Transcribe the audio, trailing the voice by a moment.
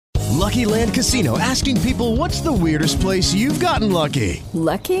Lucky Land Casino, asking people, what's the weirdest place you've gotten lucky?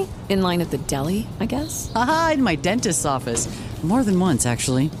 Lucky? In line at the deli, I guess? Aha, in my dentist's office. More than once,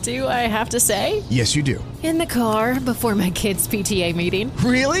 actually. Do I have to say? Yes, you do. In the car before my kids' PTA meeting.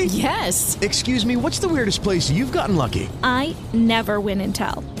 Really? Yes. Excuse me, what's the weirdest place you've gotten lucky? I never win and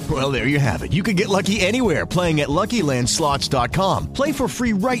tell. Well, there you have it. You can get lucky anywhere, playing at LuckyLandSlots.com. Play for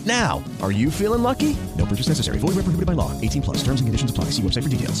free right now. Are you feeling lucky? No purchase necessary. Void where prohibited by law. 18 plus. Terms and conditions apply. See website for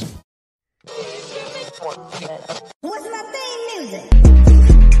details. What's my theme music?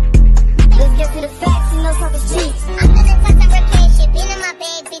 Let's get to the facts and no talking cheap. I'm gonna touch some brocade shit. Been in my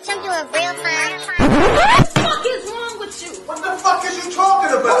bag, bitch. I'm doing real fine. What the fuck is wrong with you? What the fuck is you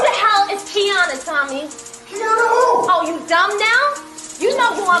talking about? Who the hell is Kiana, Tommy? Kiana who? Oh, you dumb now? You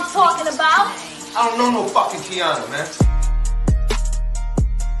know who I'm talking about. I don't know no fucking Kiana, man.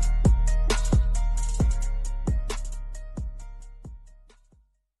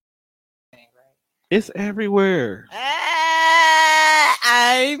 It's everywhere.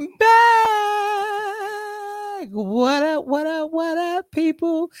 I'm back. What up, what up, what up,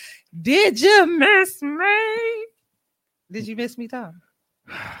 people? Did you miss me? Did you miss me, Tom?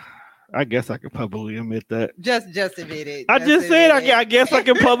 I guess I can publicly admit that. Just admit it. I just said I guess I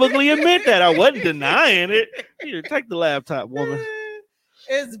can publicly admit that. I wasn't denying it. Here, take the laptop, woman.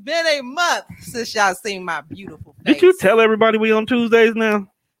 It's been a month since y'all seen my beautiful face. Did you tell everybody we on Tuesdays now?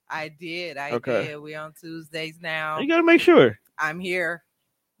 I did. Okay. Did. We on Tuesdays now. You gotta make sure. I'm here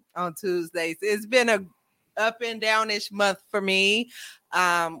on Tuesdays. It's been a up and downish month for me.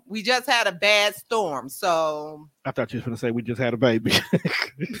 We just had a bad storm, so I thought you was gonna say we just had a baby.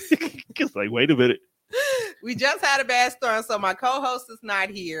 Just like, wait a minute. We just had a bad storm, so my co-host is not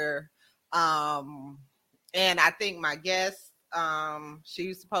here. And I think my guest, she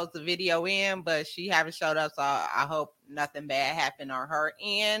was supposed to video in, but she haven't showed up, so I hope nothing bad happened on her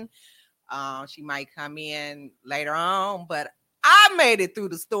end. She might come in later on, but I made it through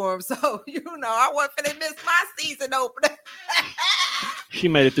the storm, so I wasn't finna miss my season opener. She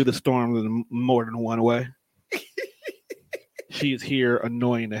made it through the storm in more than one way. She's here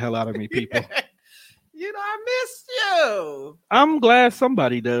annoying the hell out of me, people. I missed you. I'm glad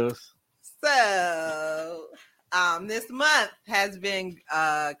somebody does. So, this month has been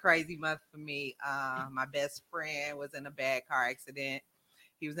a crazy month for me. My best friend was in a bad car accident.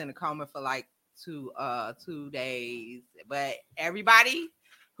 He was in a coma for like 2 days. But everybody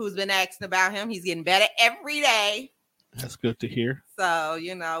who's been asking about him, he's getting better every day. That's good to hear. So,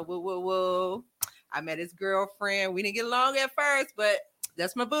 woo. I met his girlfriend. We didn't get along at first, but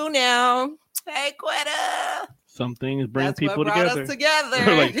that's my boo now. Hey, Quetta. Some things bring That's people what brought together. us together.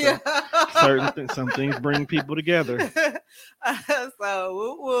 Like some things bring people together.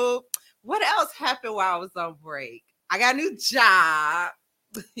 So, woo. What else happened while I was on break? I got a new job,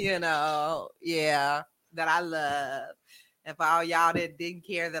 that I love. And for all y'all that didn't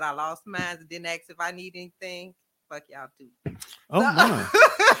care that I lost mine and didn't ask if I need anything, fuck y'all too. Oh, no.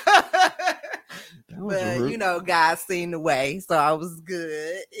 But, God seen the way, so I was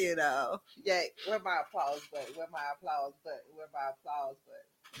good, Yeah, where my applause button?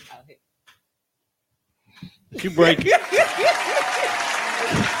 Oh, here. You break it.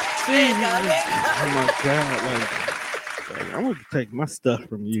 Oh my God. Like, I'm going to take my stuff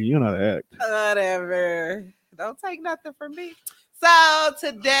from you. You know that. Whatever. Don't take nothing from me. So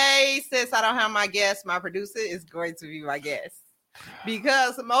today, since I don't have my guest, my producer is going to be my guest.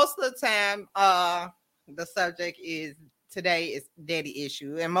 Because most of the time, the subject today is daddy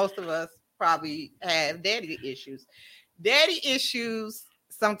issue. And most of us probably have daddy issues. Daddy issues,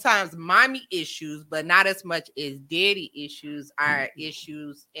 sometimes mommy issues, but not as much as daddy issues, are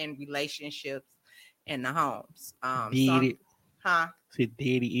issues in relationships in the homes. Daddy. Huh? See,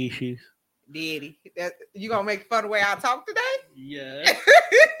 daddy issues. Daddy. You gonna make fun of the way I talk today? Yeah.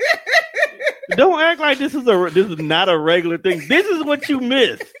 Don't act like this is not a regular thing. This is what you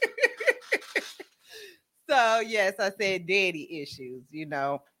miss. So yes, I said daddy issues.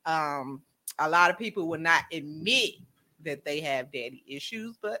 A lot of people will not admit that they have daddy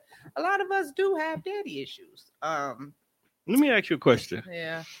issues, but a lot of us do have daddy issues. Let me ask you a question.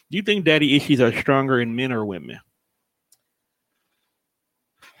 Yeah. Do you think daddy issues are stronger in men or women?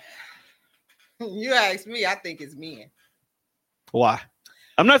 You ask me, I think it's men. Why?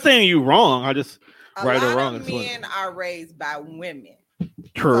 I'm not saying you wrong. I just right or wrong. A lot of men are raised by women.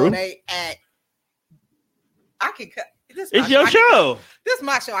 True. So they act. I can cut. It's your show. This is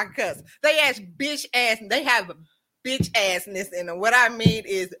my show. I can cuss. They ask bitch ass. They have bitch assness in them. What I mean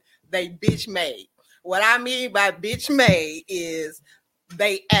is they bitch made. What I mean by bitch made is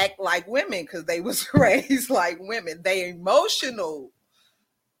they act like women because they was raised like women. They emotional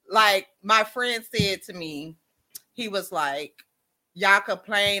like my friend said to me, he was like, y'all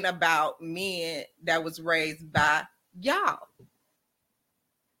complain about men that was raised by y'all.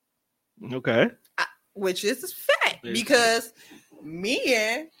 Okay. Which is a fact, because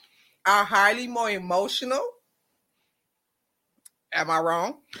men are highly more emotional. Am I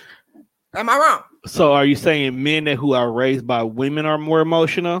wrong? So are you saying men who are raised by women are more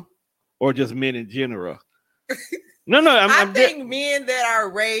emotional, or just men in general? No, I think men that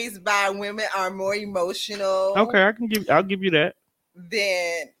are raised by women are more emotional. Okay, I'll give you that.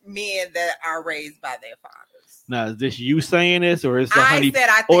 Than men that are raised by their fathers. Now, is this you saying this, or is the Honey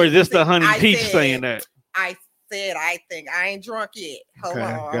Peach saying that? I said I think. I ain't drunk yet. Hold on,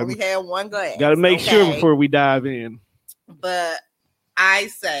 I only had one glass. Got to make sure before we dive in. But I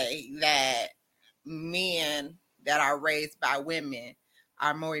say that men that are raised by women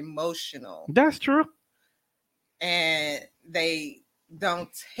are more emotional. That's true. And they don't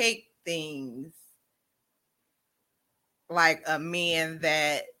take things like a man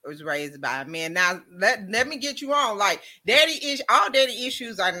that was raised by a man. Now, let me get you on. Like, all daddy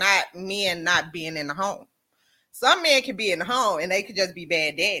issues are not men not being in the home. Some men can be in the home and they could just be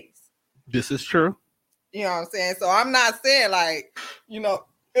bad daddies. This is true. You know what I'm saying? So I'm not saying like,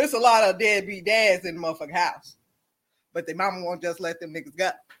 it's a lot of deadbeat dads in the motherfucking house. But their mama won't just let them niggas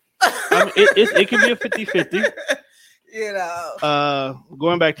go. I mean, it can be a 50-50.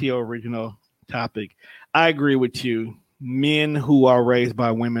 Going back to your original topic, I agree with you. Men who are raised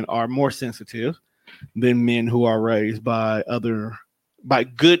by women are more sensitive than men who are raised by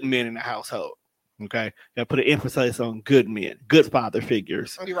good men in the household. Okay, got to put an emphasis on good men, good father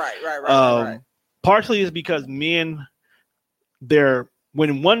figures. Right. Partially is because men,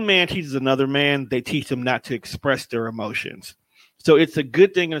 when one man teaches another man, they teach them not to express their emotions. So it's a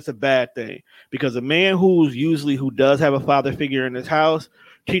good thing and it's a bad thing, because a man who does have a father figure in his house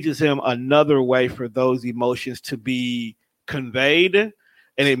teaches him another way for those emotions to be conveyed, and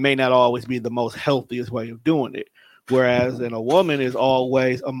it may not always be the most healthiest way of doing it. Whereas in a woman is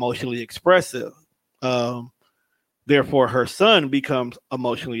always emotionally expressive. Therefore, her son becomes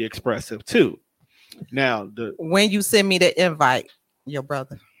emotionally expressive too. Now, when you send me the invite, your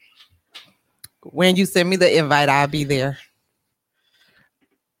brother, when you send me the invite, I'll be there.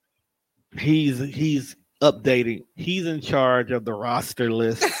 He's updating. He's in charge of the roster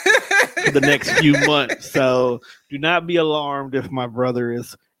list for the next few months. So do not be alarmed if my brother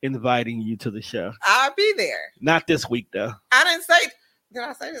is inviting you to the show. I'll be there. Not this week, though. I didn't say. Did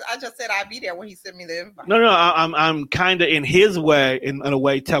I say this? I just said I'll be there when he sent me the invite. No. I'm kind of in his way, in a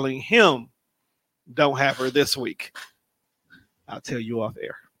way, telling him, don't have her this week. I'll tell you off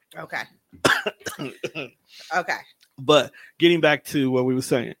air. Okay. Okay. But getting back to what we were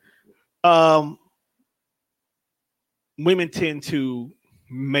saying. Women tend to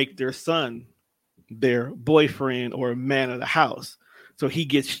make their son their boyfriend or man of the house. So he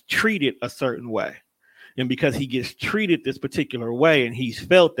gets treated a certain way. And because he gets treated this particular way and he's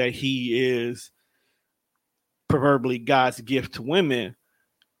felt that he is proverbially God's gift to women,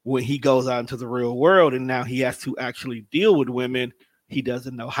 when he goes out into the real world and now he has to actually deal with women, he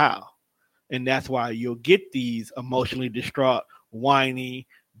doesn't know how. And that's why you'll get these emotionally distraught, whiny,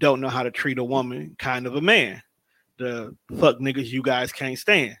 don't know how to treat a woman kind of a man. The fuck niggas you guys can't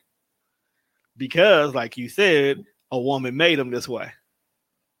stand. Because, like you said, a woman made him this way.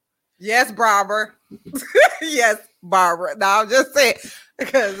 Yes, Barbara. Yes, Barbara. No, I'm just saying,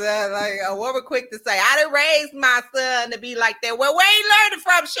 because like a woman quick to say, I didn't raise my son to be like that. Well, where you learned it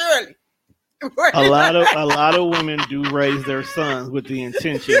from, Shirley? A lot of women do raise their sons with the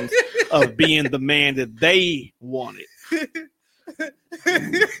intentions of being the man that they wanted.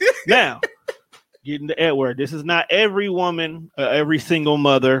 Now, getting to Edward, this is not every woman, every single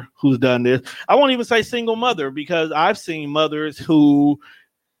mother who's done this. I won't even say single mother, because I've seen mothers who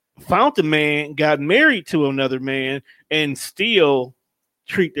found a man, got married to another man, and still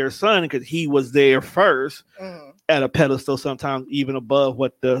treat their son because he was there first at a pedestal, sometimes even above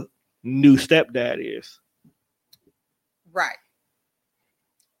what the new stepdad is. Right.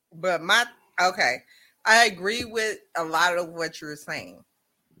 But I agree with a lot of what you're saying.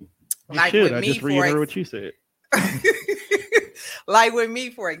 Like with me, just reiterate what you said. Like with me,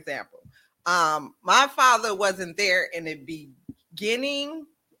 for example, my father wasn't there in the beginning.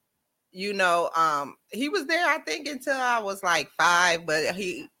 He was there, I think, until I was like 5, but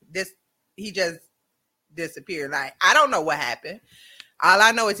he just disappeared. Like, I don't know what happened. All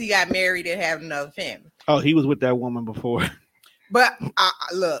I know is he got married and had another family. Oh, he was with that woman before. But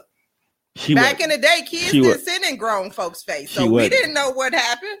look, Back in the day, kids didn't sit in grown folks' face, so we didn't know what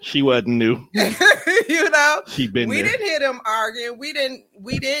happened. She wasn't new. You know, we didn't hear them arguing. We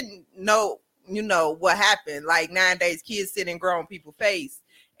didn't know, what happened. Like nowadays, kids sit in grown people's face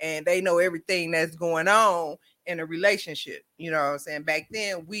and they know everything that's going on in a relationship. You know what I'm saying? Back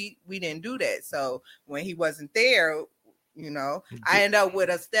then, we didn't do that. So when he wasn't there, I ended up with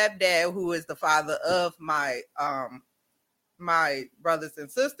a stepdad who is the father of my my brothers and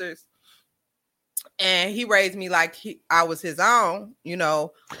sisters. And he raised me like I was his own,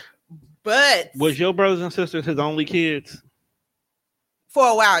 but was your brothers and sisters his only kids? For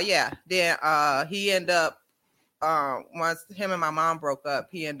a while, yeah. Then he ended up once him and my mom broke up,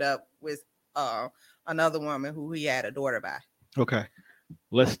 he ended up with another woman who he had a daughter by. Okay.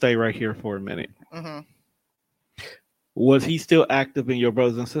 Let's stay right here for a minute. Mm-hmm. Was he still active in your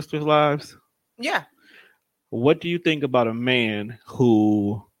brothers and sisters' lives? Yeah. What do you think about a man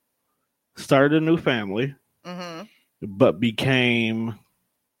who started a new family, but became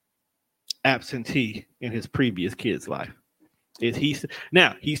absentee in his previous kid's life?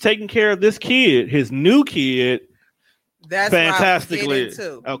 Now he's taking care of this kid, his new kid. That's fantastically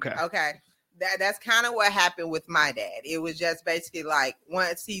too. Okay. That's kind of what happened with my dad. It was just basically like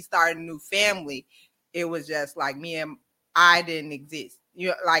once he started a new family, it was just like I didn't exist.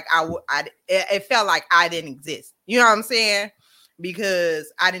 Like it felt like I didn't exist. You know what I'm saying?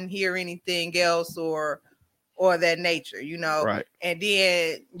 Because I didn't hear anything else or that nature, Right. And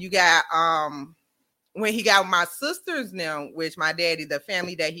then you got when he got my sisters now, which my daddy, the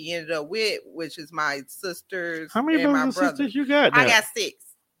family that he ended up with, which is my sisters. How many and brothers my and sisters you got now? I got 6.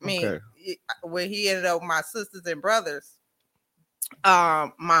 Okay. When he ended up with my sisters and brothers,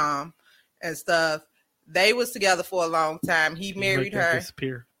 mom and stuff, they was together for a long time. He married her.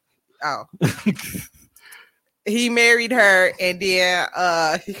 Disappear. Oh. He married her, and then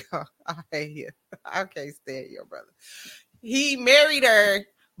I can't stand your brother. He married her,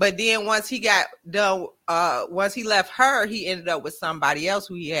 but then once he got done, once he left her, he ended up with somebody else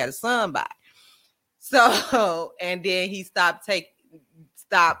who he had a son by. So, and then he stopped,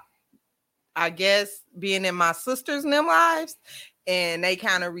 I guess, being in my sisters and them lives, and they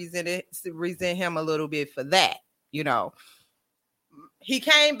kind of resent him a little bit for that, He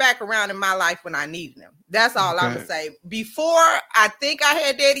came back around in my life when I needed him. That's all I'm gonna say. Before, I think I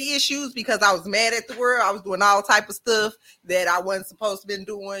had daddy issues because I was mad at the world. I was doing all type of stuff that I wasn't supposed to be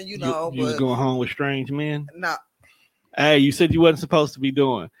doing, You was going home with strange men? No. Hey, you said you wasn't supposed to be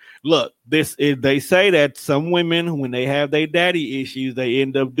doing. Look, they say that some women, when they have their daddy issues, they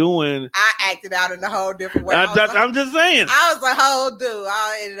end up doing. I acted out in a whole different way. I'm just saying. I was a whole dude.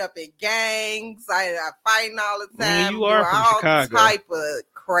 I ended up in gangs. I ended up fighting all the time. You are from Chicago. Type of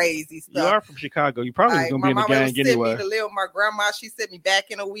crazy stuff. You are from Chicago. You probably was gonna be in the gang anyway. Me to live with my grandma. She sent me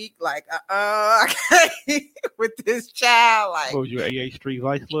back in a week. Like, I can't with this child. Like, what was you, 88th Street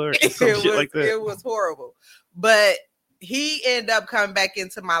Vice Lord? Shit like that. It was horrible, but he ended up coming back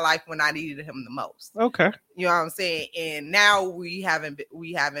into my life when I needed him the most. Okay. You know what I'm saying? And now we've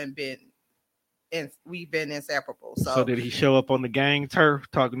been inseparable. So did he show up on the gang turf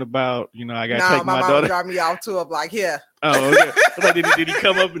talking about, I got to take my my mom daughter? dropped me off too. I'm like, here. Oh, okay. Like, did he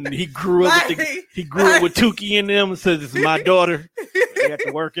come up and he grew up with with Tukey in them and says, "It's my daughter." You have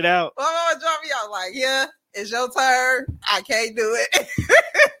to work it out. My mama dropped me off like, yeah, it's your turn. I can't do it.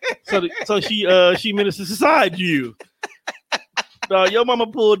 So she ministers beside you. So your mama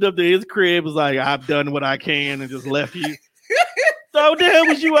pulled up to his crib, was like, "I've done what I can," and just left you. So what the hell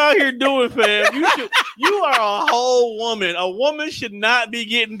was you out here doing, fam? You are a whole woman. A woman should not be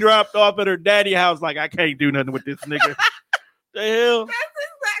getting dropped off at her daddy house like, "I can't do nothing with this nigga." The hell? That's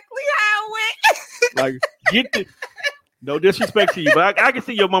exactly how it went. Like, no disrespect to you, but I can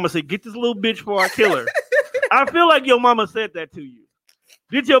see your mama say, "Get this little bitch before I kill her." I feel like your mama said that to you.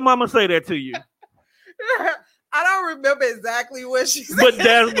 Did your mama say that to you? I don't remember exactly what she said. But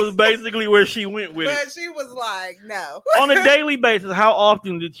that was basically where she went with it. But she was like, no. On a daily basis, how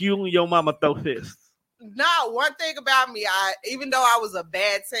often did you and your mama throw fists? No, one thing about me, even though I was a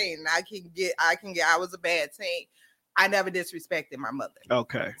bad teen, I was a bad teen. I never disrespected my mother.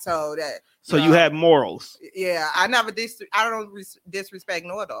 Okay. So you had morals. Yeah, I don't disrespect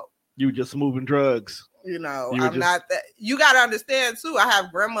no adult. You were just moving drugs. I'm not that. You got to understand too. I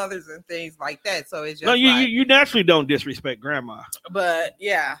have grandmothers and things like that, so it's just you naturally don't disrespect grandma. But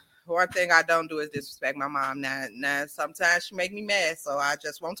yeah, one thing I don't do is disrespect my mom. Now sometimes she make me mad, so I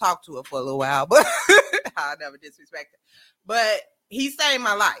just won't talk to her for a little while. But I never disrespect her. But he saved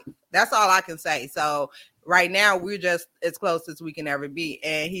my life. That's all I can say. So right now we're just as close as we can ever be,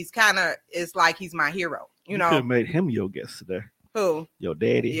 and it's like he's my hero. You could have made him your guest today. Who? Your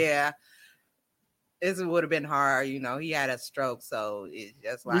daddy. Yeah. it would have been hard. You know, he had a stroke, so it's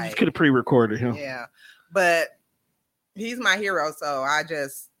just We just like could have pre-recorded him. yeah. But he's my hero, so I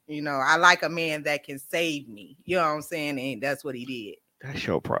just, you know, I like a man that can save me. You know what I'm saying? And that's what he did. That's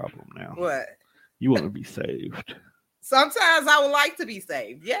your problem now. What? You want to be saved. Sometimes I would like to be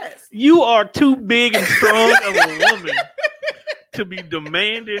saved. Yes. You are too big and strong of a woman to be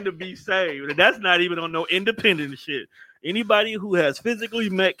demanding to be saved. And that's not even on no independent shit. Anybody who has physically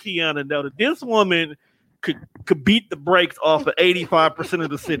met Kiana know that this woman could beat the brakes off of 85%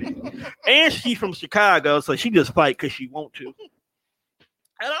 of the city. And she's from Chicago, so she just fight because she want to.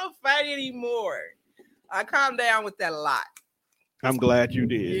 I don't fight anymore. I calm down with that a lot. I'm glad you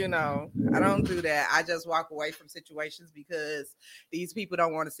did. You know, I don't do that. I just walk away from situations because these people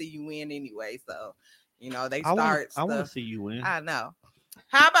don't want to see you win anyway. So, you know, they start I want to see you win. I know.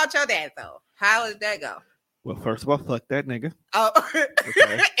 How about your dad, though? How did that go? Well, first of all, fuck that nigga. Oh,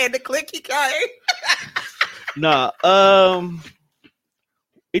 Okay. And the click he came. Nah,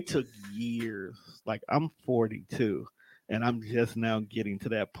 it took years. Like, I'm 42, and I'm just now getting to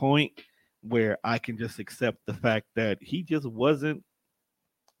that point where I can just accept the fact that he just wasn't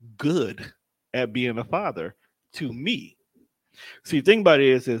good at being a father to me. See, the thing about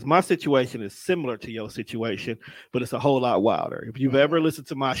it is my situation is similar to your situation, but it's a whole lot wilder. If you've ever listened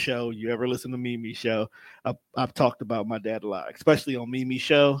to my show, you ever listen to Mimi's show, I've talked about my dad a lot, especially on Mimi's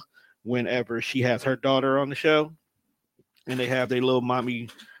show, whenever she has her daughter on the show, and they have their little mommy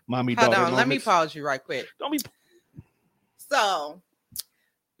Hold daughter on, let me moments. pause you right quick. Don't be. So,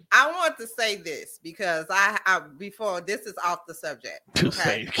 I want to say this because I before this is off the subject. To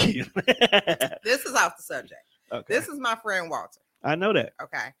say, This is off the subject. okay. This is my friend Walter. I know that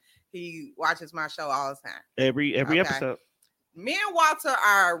Okay, he watches my show all the time. every Okay. episode. Me and Walter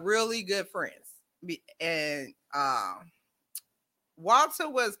are really good friends, and Walter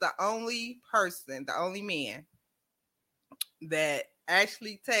was the only man that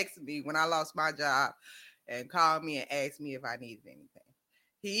actually texted me when I lost my job and called me and asked me if I needed anything.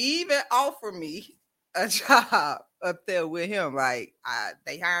 He even offered me a job up there with him. Like,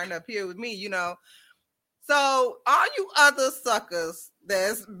 they hiring up here with me, you know. So all you other suckers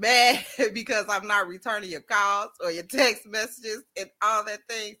that's mad because I'm not returning your calls or your text messages and all that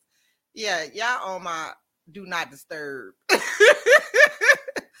things, yeah, y'all on my do not disturb.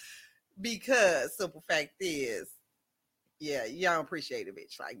 Because simple fact is, yeah, y'all don't appreciate a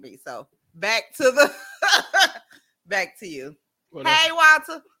bitch like me. So back to you. Well, Hey,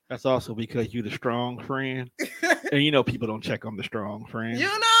 Walter. that's also because you the strong friend, and you know people don't check on the strong friend. You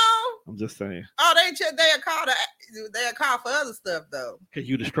know? I'm just saying. Oh, they'll call for other stuff though. Because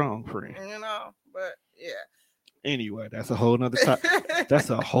you the strong friend. You know, but yeah. Anyway, that's a whole nother that's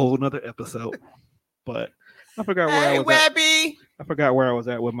a whole nother episode. But I forgot where I Hey, was Webby. at. I forgot where I was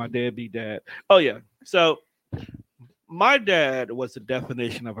at with my deadbeat dad. Oh yeah. So my dad was the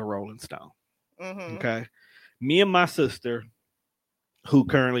definition of a Rolling Stone. Mm-hmm. Okay. Me and my sister, who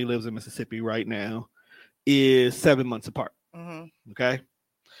currently lives in Mississippi right now, is 7 months apart. Mm-hmm. Okay.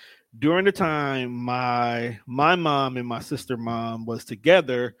 During the time my mom and my sister mom was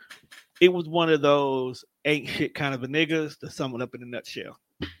together, it was one of those ain't shit kind of a niggas, to sum it up in a nutshell.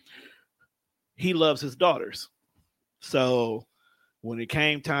 He loves his daughters. So when it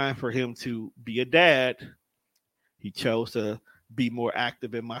came time for him to be a dad, he chose to be more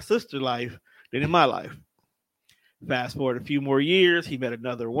active in my sister's life than in my life. Fast forward a few more years, he met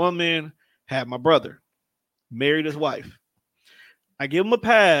another woman, had my brother, married his wife. I give him a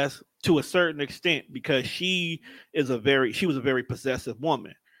pass to a certain extent because she was a very possessive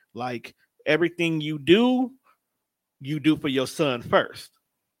woman. Like, everything you do for your son first.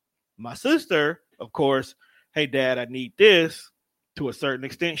 My sister, of course, hey dad, I need this. To a certain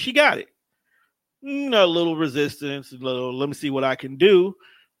extent, she got it. A little resistance, let me see what I can do.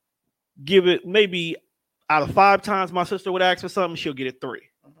 Give it maybe out of 5 times my sister would ask for something, she'll get it 3.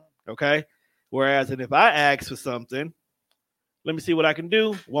 Okay. Whereas, and if I ask for something, let me see what I can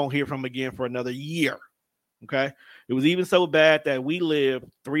do, won't hear from him again for another year. Okay. It was even so bad that we lived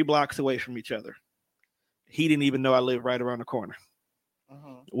 3 blocks away from each other. He didn't even know I lived right around the corner.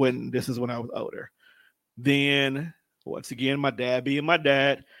 When I was older. Then, once again, my dad being my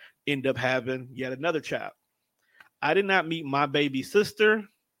dad, ended up having yet another child. I did not meet my baby sister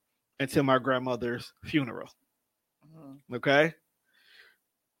until my grandmother's funeral. Okay.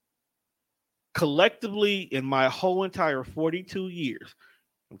 Collectively, in my whole entire 42 years,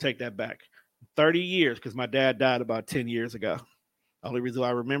 I'll take that back, 30 years, because my dad died about 10 years ago. Only reason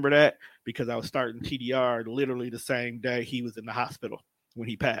I remember that, because I was starting TDR literally the same day he was in the hospital when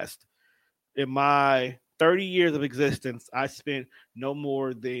he passed. In my 30 years of existence, I spent no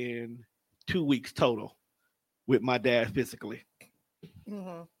more than 2 weeks total with my dad physically.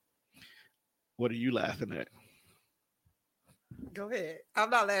 Mm-hmm. What are you laughing at? Go ahead. I'm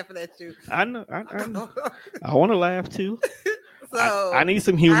not laughing at you. I know. I want to laugh too. So I need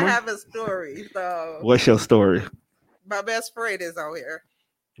some humor. I have a story. So What's your story? my best friend is on here,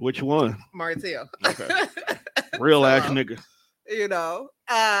 Which one? Martell. Okay. Real ass nigga. You know,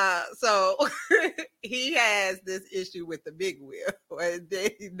 so he has this issue with the big wheel. And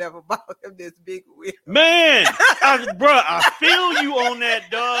he never bought him this big wheel. Man, I feel you on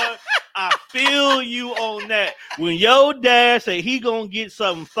that, dog. I feel you on that. When your dad say he gonna get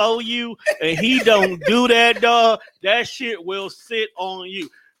something for you and he don't do that, dog, that shit will sit on you.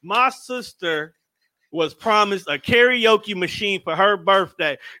 My sister was promised a karaoke machine for her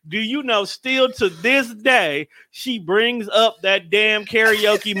birthday. Do you know, still to this day, she brings up that damn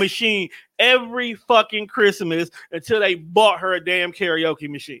karaoke machine every fucking Christmas until they bought her a damn karaoke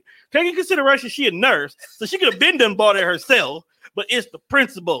machine. Take in consideration she a nurse, so she could have been done bought it herself, but it's the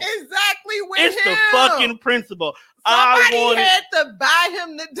principle. Exactly with it's him. The fucking principle. Somebody had to buy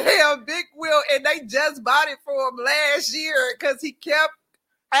him the damn big wheel, and they just bought it for him last year because he kept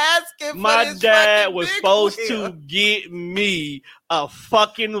asking for my this dad was supposed wheel. to get me a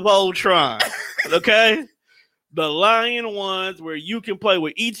fucking Voltron, okay? The Lion ones where you can play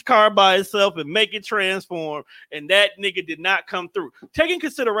with each car by itself and make it transform, and that nigga did not come through. Take in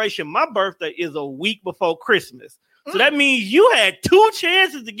consideration, my birthday is a week before Christmas, so that means you had 2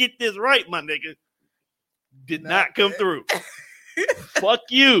 chances to get this right, my nigga. Did not come through. Fuck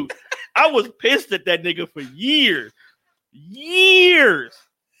you. I was pissed at that nigga for years.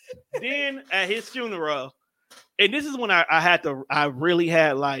 Then at his funeral, and this is when I really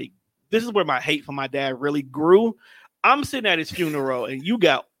had like, this is where my hate for my dad really grew. I'm sitting at his funeral and you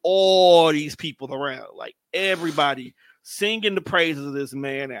got all these people around, like everybody singing the praises of this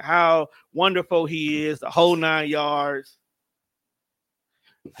man and how wonderful he is, the whole 9 yards.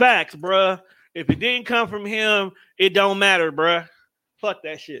 Facts, bruh. If it didn't come from him, it don't matter, bruh. Fuck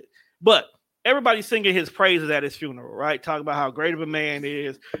that shit. But everybody's singing his praises at his funeral, right? Talking about how great of a man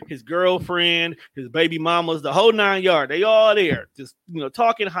is, his girlfriend, his baby mamas, the whole 9 yards. They all there, just,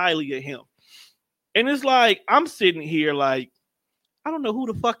 talking highly of him. And it's like, I'm sitting here like, I don't know who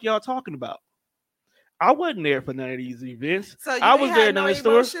the fuck y'all talking about. I wasn't there for none of these events. So you I was there in no the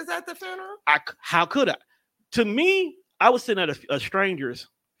store. emotions at the funeral? How could I? To me, I was sitting at a stranger's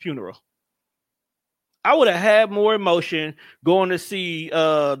funeral. I would have had more emotion going to see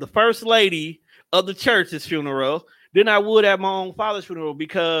the first lady of the church's funeral than I would at my own father's funeral,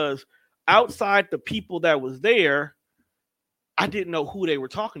 because outside the people that was there, I didn't know who they were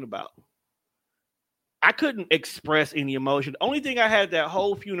talking about. I couldn't express any emotion. The only thing I had that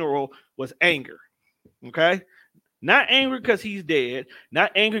whole funeral was anger. Okay? Not angry because he's dead.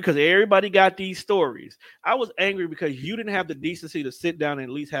 Not angry because everybody got these stories. I was angry because you didn't have the decency to sit down and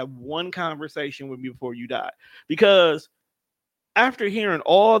at least have one conversation with me before you died. Because after hearing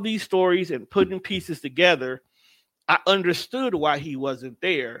all these stories and putting pieces together, I understood why he wasn't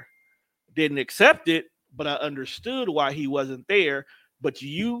there. Didn't accept it, but I understood why he wasn't there. But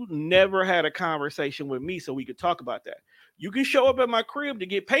you never had a conversation with me so we could talk about that. You can show up at my crib to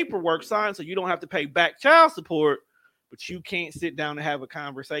get paperwork signed so you don't have to pay back child support, but you can't sit down and have a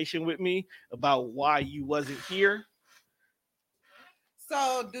conversation with me about why you wasn't here.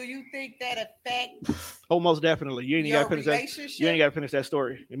 So do you think that affects most definitely. You ain't got to finish that. You ain't got to finish that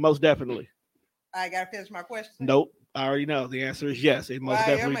story. Most definitely. I got to finish my question. Nope. I already know. The answer is yes. It most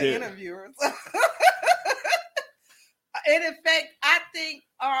definitely did. I am an interviewer. In effect, I think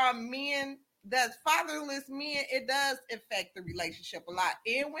men, that's fatherless men, it does affect the relationship a lot,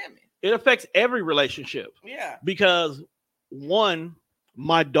 and women. It affects every relationship. Yeah. Because one,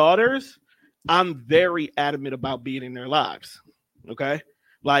 my daughters, I'm very adamant about being in their lives. Okay.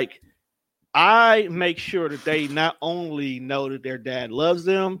 Like, I make sure that they not only know that their dad loves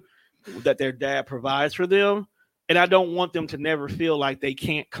them, that their dad provides for them, and I don't want them to never feel like they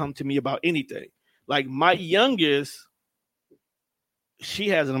can't come to me about anything. Like, my youngest, she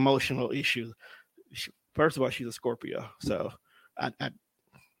has an emotional issue. First of all, she's a Scorpio, so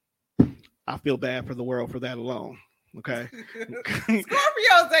I feel bad for the world for that alone. Okay,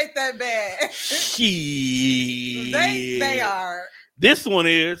 Scorpios ain't that bad. They are. This one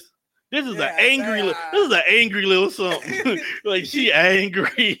is. This is an angry. This is an angry little something. Like, she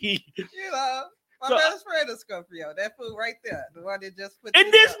angry. My best friend is Scorpio. That fool right there, the one that just put.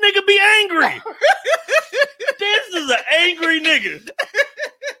 And this nigga be angry. This is an angry nigga.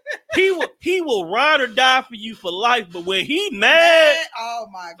 He will ride or die for you for life, but when he mad, oh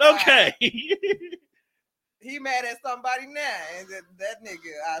my god. Okay. He mad at somebody now, and that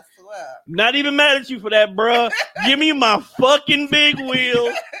nigga, I swear. Not even mad at you for that, bruh. Give me my fucking big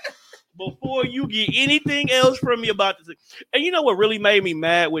wheel before you get anything else from me about this. And you know what really made me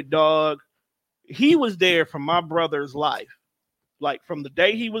mad with Dog? He was there for my brother's life. Like from the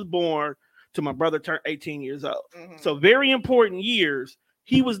day he was born to my brother turned 18 years old. Mm-hmm. So very important years,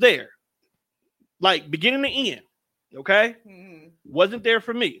 he was there. Like beginning to end, okay? Mm-hmm. Wasn't there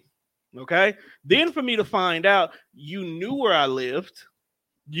for me. Okay. Then for me to find out you knew where I lived,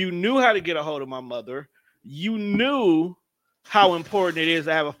 you knew how to get a hold of my mother, you knew how important it is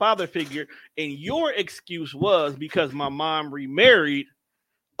to have a father figure, and your excuse was because my mom remarried.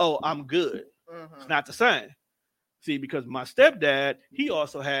 Oh, I'm good. Mm-hmm. It's not the same. See, because my stepdad, he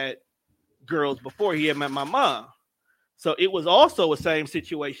also had girls before he had met my mom. So it was also the same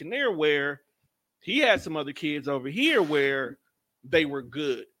situation there where he had some other kids over here where they were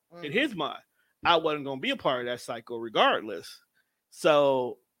good. In his mind, I wasn't going to be a part of that cycle regardless.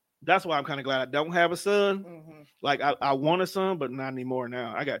 So that's why I'm kind of glad I don't have a son. Mm-hmm. Like I want a son, but not anymore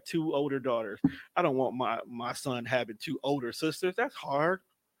now. I got 2 older daughters. I don't want my son having 2 older sisters. That's hard.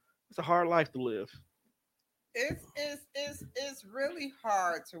 It's a hard life to live. It's really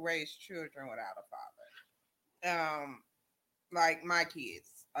hard to raise children without a father. Like my kids.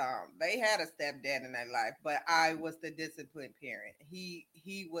 They had a stepdad in their life, but I was the disciplined parent.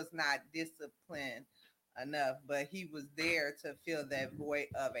 He was not disciplined enough, but he was there to fill that void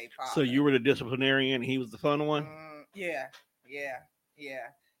of a father. So you were the disciplinarian, and he was the fun one? Yeah.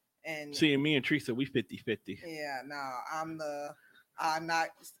 And seeing me and Teresa, we 50-50. Yeah, no, I'm not.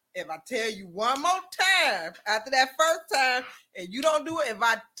 If I tell you one more time after that first time and you don't do it, if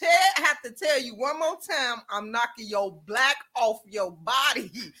I have to tell you one more time, I'm knocking your black off your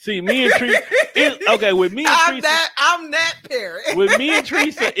body. See, me and Teresa, okay, with me and Teresa, I'm that parent. With me and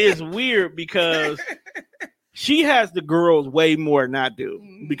Teresa is weird because she has the girls way more than I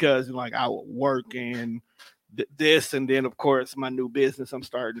do because like I would work and this, and then of course my new business I'm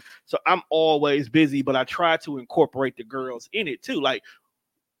starting. So I'm always busy, but I try to incorporate the girls in it too. Like,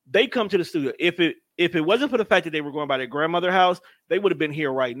 they come to the studio. If it wasn't for the fact that they were going by their grandmother's house, they would have been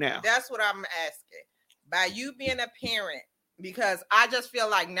here right now. That's what I'm asking. By you being a parent, because I just feel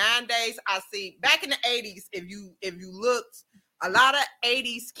like nowadays I see back in the 80s, if you looked, a lot of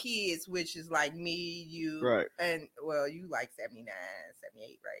 80s kids, which is like me, you, right, and well, you like 79,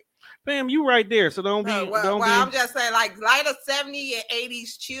 78, right? Bam, you right there. So don't be. I'm just saying, like a lot of 70 and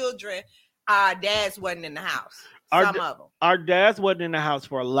 80s children, our dads wasn't in the house. Some of them. Our dads wasn't in the house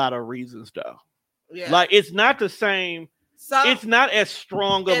for a lot of reasons, though. Yeah. Like, it's not the same. It's not as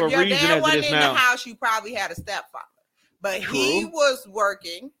strong of a reason as it is now. If your dad wasn't in the house, you probably had a stepfather. But True. He was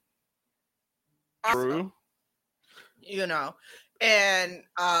working. True. You know, and,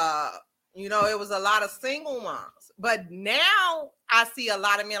 it was a lot of single moms. But now I see a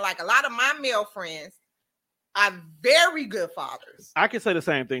lot of men, like a lot of my male friends are very good fathers. I can say the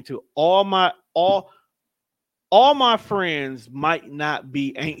same thing, too. All my friends might not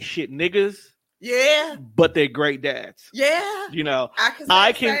be ain't shit niggas. Yeah. But they're great dads. Yeah. You know,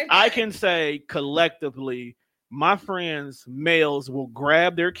 I can say collectively, my friends, males, will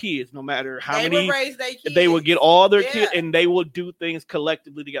grab their kids no matter how many. They will get all their kids and they will do things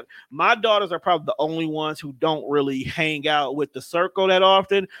collectively together. My daughters are probably the only ones who don't really hang out with the circle that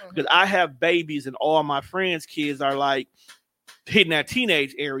often because I have babies and all my friends' kids are like hitting that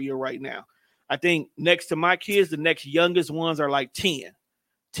teenage area right now. I think next to my kids, the next youngest ones are like 10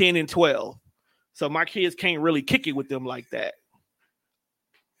 and 12. So my kids can't really kick it with them like that.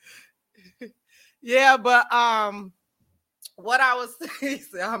 Yeah, but what I was saying,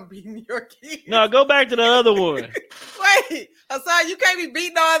 I'm beating your kids. No, go back to the other one. Wait, Hassan, you can't be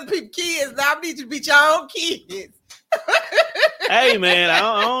beating all other people's kids. Now I need you to beat your own kids. Hey, man, I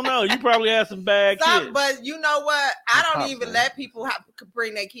don't know. You probably have some bad kids. But you know what? I don't even let people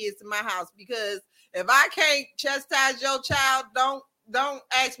bring their kids to my house because if I can't chastise your child, don't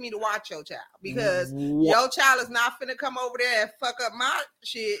ask me to watch your child because your child is not finna come over there and fuck up my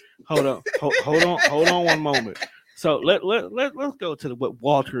shit. Hold on one moment. So let's go to what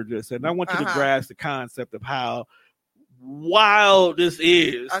Walter just said. And I want you to grasp the concept of how wild this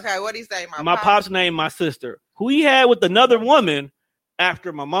is. Okay, what he say? My pops named my sister, who he had with another woman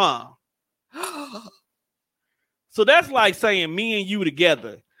after my mom. So that's like saying me and you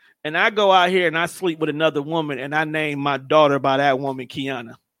together. And I go out here and I sleep with another woman and I name my daughter by that woman,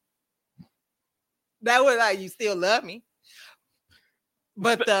 Kiana. That was like, you still love me.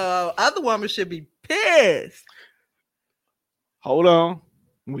 But the other woman should be pissed. Hold on.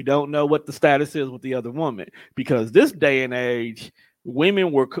 We don't know what the status is with the other woman because this day and age,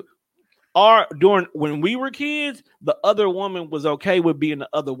 women were when we were kids, the other woman was okay with being the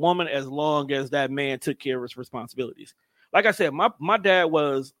other woman as long as that man took care of his responsibilities. Like I said, my dad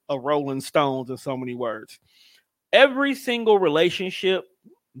was a Rolling Stones in so many words. Every single relationship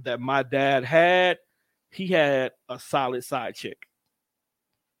that my dad had, he had a solid side chick.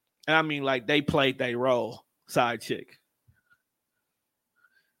 And I mean, like, they played their role, side chick.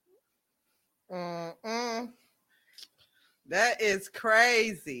 That is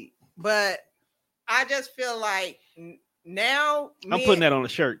crazy. But I just feel like now I'm putting that on a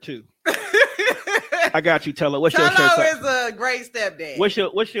shirt too. I got you, Tello. What's your shirt size? Is a great stepdad. What's your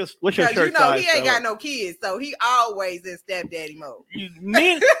shirt you know, size? He ain't got no kids, so he always in stepdaddy mode.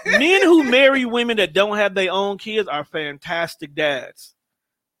 Men who marry women that don't have their own kids are fantastic dads.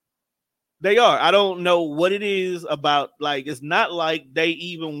 They are. I don't know what it is about. Like, it's not like they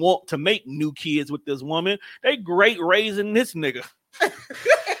even want to make new kids with this woman. They great raising this nigga.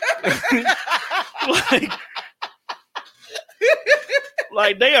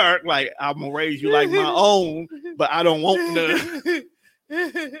 like they are like, I'm gonna raise you like my own, but I don't want none.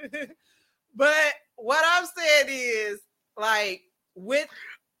 But what I'm saying is, like, with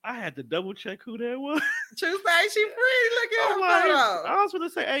I had to double check who that was. True say she pretty. Look at her photo. I was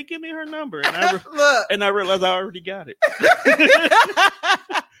gonna say, hey, give me her number, and I look, and I realized I already got it.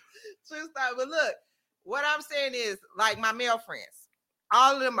 True story. But look, what I'm saying is, like, my male friends,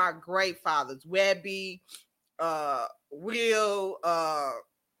 all of them are great fathers. Webby, Will,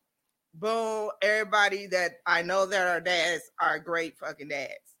 Boom, everybody that I know that are dads are great fucking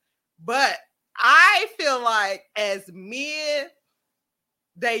dads. But I feel like as men,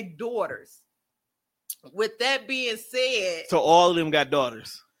 they daughters. With that being said, so all of them got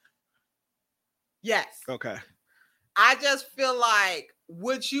daughters. Yes. Okay. I just feel like,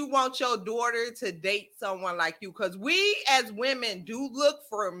 would you want your daughter to date someone like you? Because we as women do look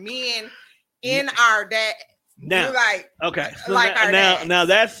for men in our dads. Now, like, okay. So like now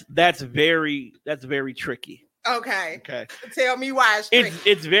that's very tricky. Okay. Okay. Tell me why it's tricky.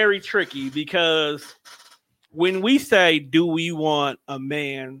 It's very tricky because when we say, do we want our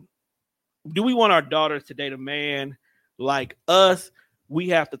daughters to date a man like us? We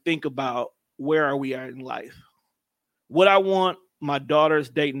have to think about, where are we at in life? Would I want my daughters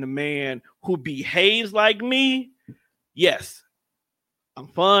dating a man who behaves like me? Yes. I'm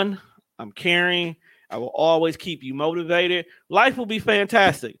fun. I'm caring. I will always keep you motivated. Life will be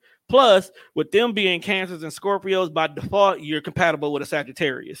fantastic. Plus, with them being Cancers and Scorpios, by default, you're compatible with a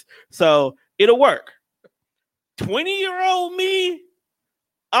Sagittarius. So it'll work. 20-year-old me,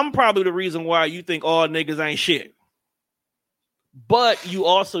 I'm probably the reason why you think all niggas ain't shit. But you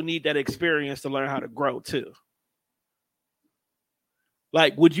also need that experience to learn how to grow too.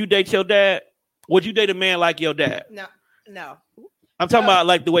 Like, would you date your dad? Would you date a man like your dad? No. I'm talking about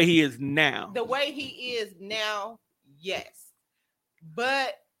like the way he is now. The way he is now, yes.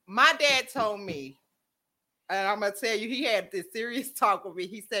 But my dad told me, and I'm going to tell you, he had this serious talk with me.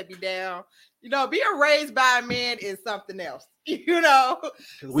 He set me down. You know, being raised by a man is something else, you know.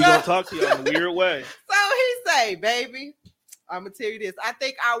 We're going to talk to you in a weird way. So he say, baby, I'm going to tell you this. I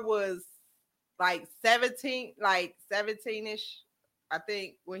think I was like 17-ish. I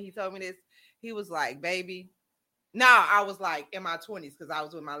think when he told me this, he was like, baby. No, I was like in my 20s because I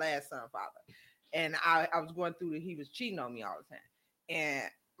was with my last son father. And I was going through he was cheating on me all the time. And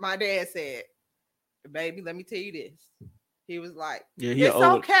my dad said, baby, let me tell you this. He was like, it's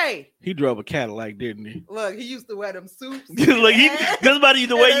okay. He drove a Cadillac, didn't he? Look, he used to wear them suits. Like that's about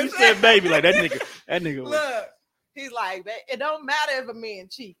the way you said baby. Like that nigga. Look, he's like, it don't matter if a man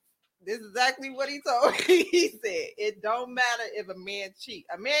cheats. This is exactly what he told me. He said, it don't matter if a man cheat.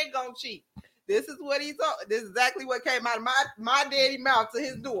 A man gonna cheat. This is what he told. This is exactly what came out of my daddy mouth to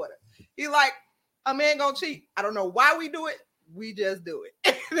his daughter. He like, a man gonna cheat. I don't know why we do it. We just do it.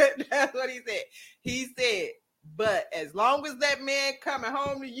 That's what he said. He said, but as long as that man coming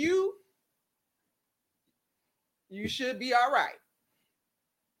home to you, you should be all right.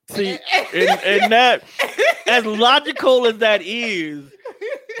 See, and that, as logical as that is,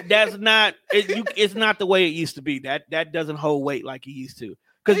 that's not. It's not the way it used to be. That doesn't hold weight like it used to.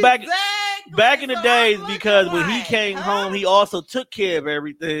 Because back in the days, because when he came home, he also took care of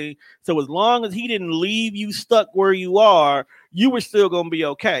everything. So as long as he didn't leave you stuck where you are, you were still gonna be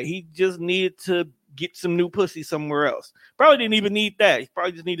okay. He just needed to get some new pussy somewhere else. Probably didn't even need that. He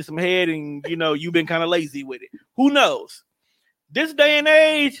probably just needed some head, and you've been kind of lazy with it. Who knows? This day and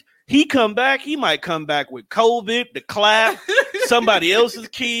age, he might come back with COVID, the clap, somebody else's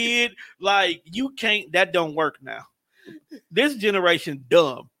kid. Like, you can't, that don't work now. This generation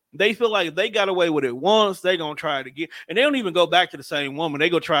dumb. They feel like if they got away with it once, they're going to try it again. And they don't even go back to the same woman. They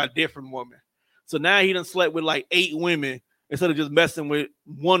go try a different woman. So now he done slept with like 8 women instead of just messing with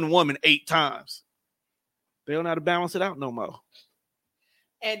one woman 8 times. They don't know how to balance it out no more.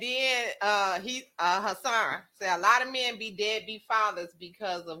 And then Hassan said a lot of men be deadbeat fathers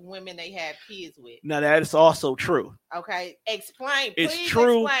because of women they have kids with. Now that is also true. Okay, explain. It's Please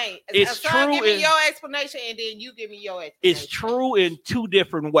true. Explain. It's Hassan, true. Give me your explanation, and then you give me your explanation. It's true in 2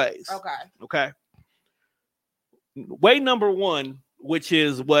 different ways. Okay. Way number 1, which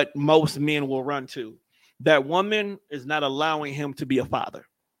is what most men will run to, that woman is not allowing him to be a father.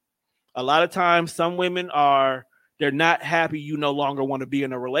 A lot of times, some women they're not happy you no longer want to be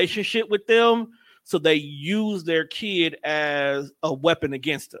in a relationship with them, so they use their kid as a weapon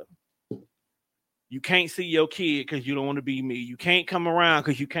against them. You can't see your kid because you don't want to be me. You can't come around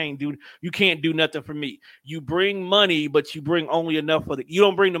because you can't do nothing for me. You bring money, but you bring only enough for you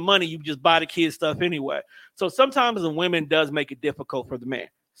don't bring the money, you just buy the kid stuff anyway. So sometimes the women does make it difficult for the man.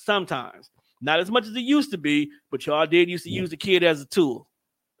 Sometimes. Not as much as it used to be, but y'all used to use the kid as a tool,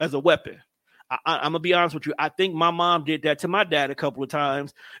 as a weapon. I'm going to be honest with you. I think my mom did that to my dad a couple of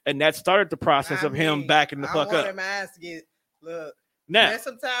times, and that started the process of him backing the fuck up. Look, now, spend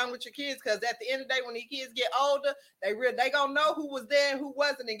some time with your kids, because at the end of the day, when the kids get older, they going to know who was there and who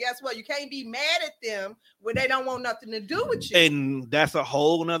wasn't. And guess what? You can't be mad at them when they don't want nothing to do with you. And that's a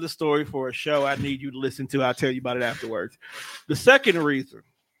whole nother story for a show I need you to listen to. I'll tell you about it afterwards. The second reason,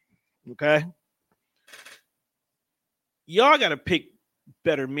 okay? Y'all got to pick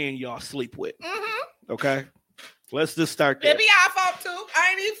better men y'all sleep with. Mm-hmm. Okay, let's just start there. It be our fault too.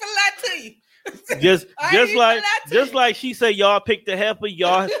 I ain't even feel that to you. just like she said, y'all pick the heifer.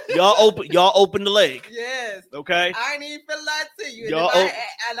 Y'all open the leg. Yes. Okay. I ain't even feel that to you. Y'all I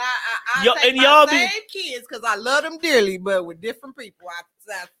take my same kids because I love them dearly, but with different people. I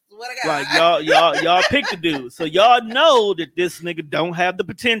swear to God. Like y'all pick the dude, so y'all know that this nigga don't have the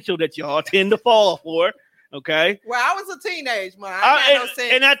potential that y'all tend to fall for. Okay. Well, I was a teenage man. I had no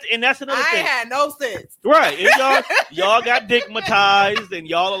sense. And that's another thing. I had no sense. Right. And y'all got digmatized, and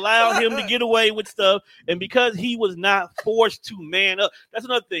y'all allowed him to get away with stuff. And because he was not forced to man up, that's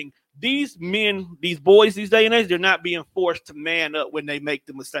another thing. These men, these boys, these day and age, they're not being forced to man up when they make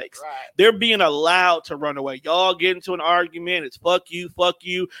the mistakes. Right. They're being allowed to run away. Y'all get into an argument. It's fuck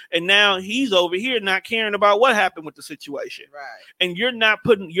you. And now he's over here not caring about what happened with the situation. Right. And you're not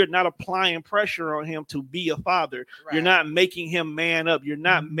applying pressure on him to be a father. Right. You're not making him man up. You're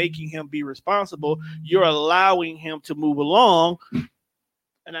not making him be responsible. You're allowing him to move along.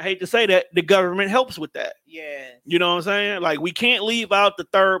 And I hate to say that, the government helps with that. Yeah. You know what I'm saying? Like, we can't leave out the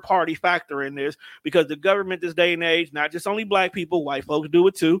third party factor in this, because the government this day and age, not just only black people, white folks do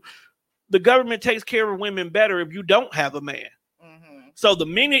it too. The government takes care of women better if you don't have a man. Mm-hmm. So the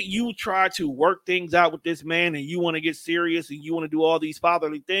minute you try to work things out with this man and you want to get serious and you want to do all these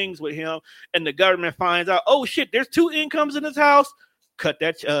fatherly things with him, and the government finds out, oh shit, there's 2 incomes in this house. Cut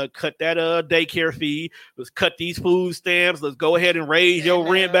that daycare fee. Let's cut these food stamps. Let's go ahead and raise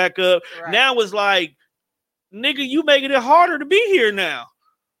your rent back up. Right. Now it's like, nigga, you making it harder to be here now.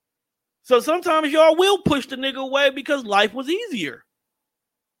 So sometimes y'all will push the nigga away because life was easier.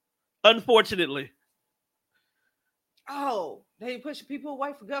 Unfortunately. Oh, they pushing people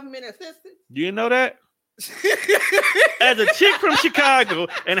away for government assistance? Do you know that? As a chick from Chicago,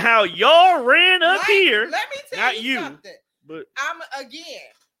 and how y'all ran up here. Let me tell you something. But I'm again,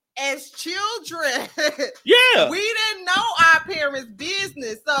 as children, yeah, we didn't know our parents'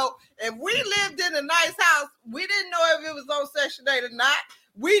 business. So if we lived in a nice house, we didn't know if it was on Section 8 or not.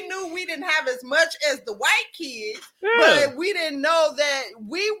 We knew we didn't have as much as the white kids, but we didn't know that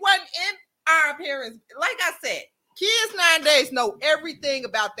we wasn't in our parents. Like I said, kids nowadays know everything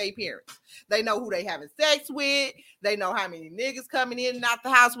about their parents. They know who they having sex with. They know how many niggas coming in and out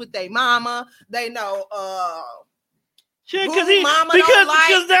the house with their mama. They know because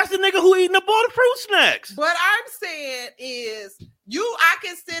that's the nigga who eating up all the fruit snacks. What I'm saying is, I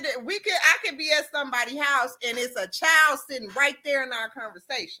can be at somebody's house and it's a child sitting right there in our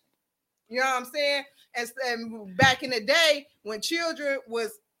conversation. You know what I'm saying? And back in the day when children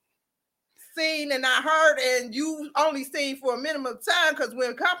was seen and not heard, and you only seen for a minimum of time, because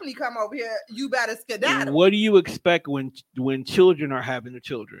when company come over here, you better skedaddle. What do you expect when children are having the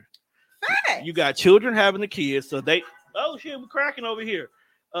children? Facts. You got children having the kids, so they. Oh shit, we're cracking over here.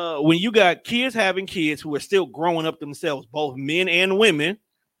 When you got kids having kids who are still growing up themselves, both men and women,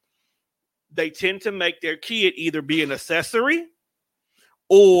 they tend to make their kid either be an accessory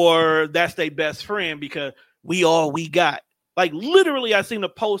or that's their best friend, because we all we got. Like literally, I seen a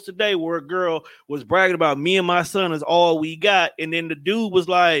post today where a girl was bragging about me and my son is all we got, and then the dude was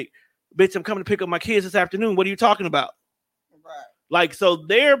like, "Bitch, I'm coming to pick up my kids this afternoon. What are you talking about?" Right. Like, so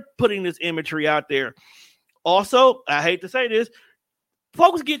they're putting this imagery out there. Also, I hate to say this,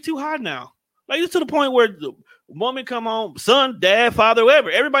 folks get too high now. Like it's to the point where the woman come home, son, dad, father,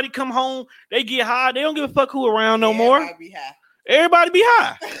 whoever, everybody come home, they get high. They don't give a fuck who around no more. Everybody be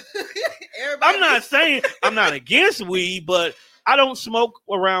high. I'm not saying I'm not against weed, but I don't smoke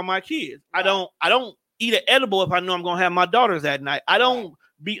around my kids. Right. I don't eat an edible if I know I'm gonna have my daughters that night. I don't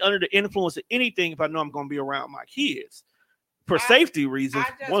be under the influence of anything if I know I'm gonna be around my kids for safety reasons.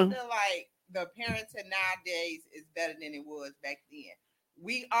 I just feel like the parenting nowadays is better than it was back then.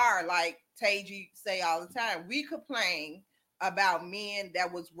 We are, like Taji say all the time, we complain about men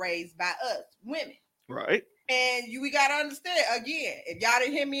that was raised by us, women. Right. And we got to understand, again, if y'all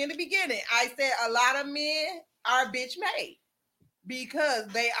didn't hear me in the beginning, I said a lot of men are bitch made because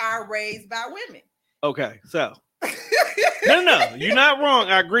they are raised by women. Okay, so. No, you're not wrong.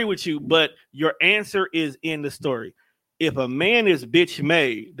 I agree with you, but your answer is in the story. If a man is bitch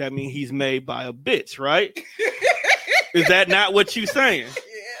made, that means he's made by a bitch, right? Is that not what you're saying?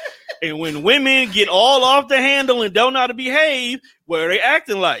 Yeah. And when women get all off the handle and don't know how to behave, what are they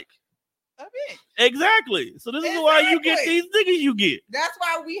acting like? A bitch. Exactly. So this is why you get these niggas you get. That's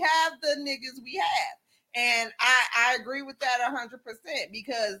why we have the niggas we have. And I agree with that 100%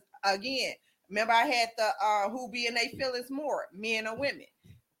 because, again, remember I had the who be in their feelings more, men or women.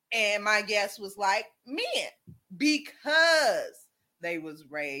 And my guess was like men because they was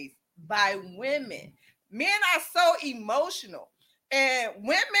raised by women. Men are so emotional. And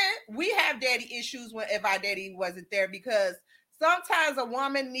women, we have daddy issues if our daddy wasn't there because sometimes a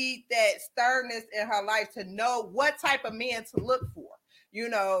woman needs that sternness in her life to know what type of man to look for, you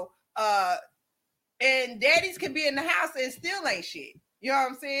know. And daddies can be in the house and still ain't shit. You know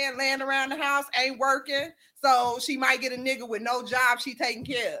what I'm saying? Laying around the house, ain't working. So she might get a nigga with no job she taking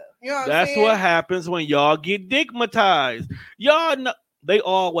care of. You know what I'm saying? That's what happens when y'all get dickmatized. Y'all know, they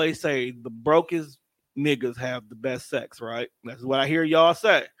always say the brokest niggas have the best sex, right? That's what I hear y'all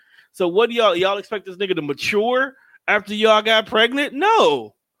say. So what do y'all expect this nigga to mature after y'all got pregnant?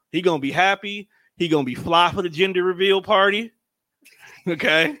 No. He gonna be happy. He gonna be fly for the gender reveal party.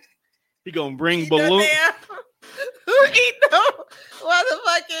 Okay. He gonna bring balloons. Who eat them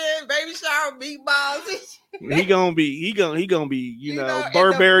motherfucking baby shower meatballs? he gonna be, you know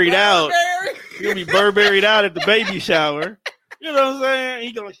Burberried out. He gonna be Burberried out at the baby shower. You know what I'm saying?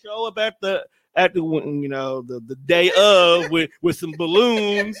 He gonna show up at the you know the day of with some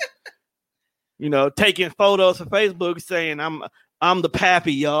balloons. You know, taking photos for Facebook saying I'm the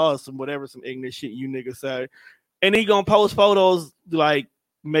pappy, y'all, some ignorant shit you niggas say. And he gonna post photos like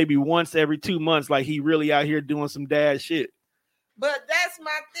maybe once every 2 months, like he really out here doing some dad shit. But that's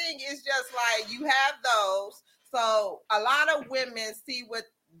my thing. It's just like you have those. So a lot of women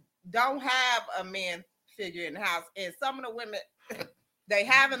don't have a man figure in the house. And some of the women, they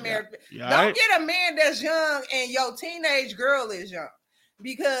have a man. Yeah. Don't get a man that's young and your teenage girl is young.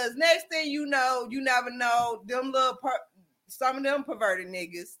 Because next thing you know, you never know them some of them perverted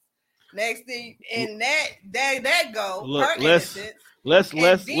niggas. Next thing, and that go. Look, let's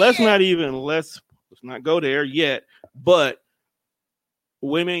not go there yet. But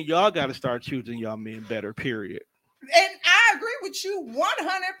women, y'all got to start choosing y'all men better. Period. And I agree with you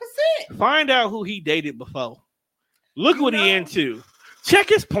 100%. Find out who he dated before. Look what he into. Check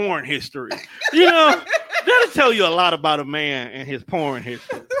his porn history. You know, that'll tell you a lot about a man and his porn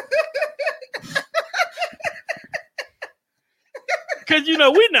history. Because, you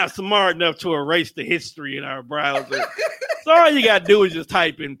know, we're not smart enough to erase the history in our browser. So all you got to do is just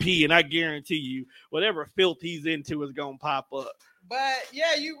type in P, and I guarantee you, whatever filth he's into is going to pop up. But,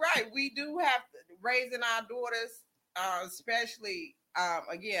 yeah, you're right. We do have to, raising our daughters, especially,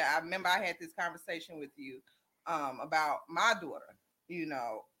 again, I remember I had this conversation with you about my daughter, you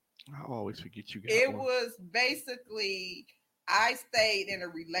know. I always forget you. It was basically, I stayed in a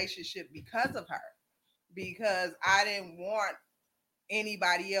relationship because of her, because I didn't want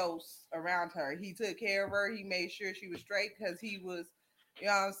anybody else around her. He took care of her. He made sure she was straight because he was, you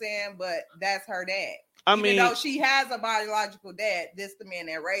know what I'm saying? But that's her dad. Even though she has a biological dad, this the man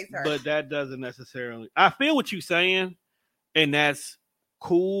that raised her. But that doesn't necessarily. I feel what you're saying, and that's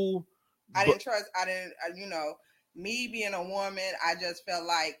cool. You know, me being a woman, I just felt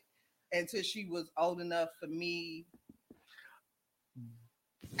like until she was old enough for me,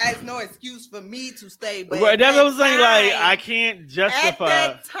 as no excuse for me to stay. But right, that's what I'm saying. Like, I can't justify.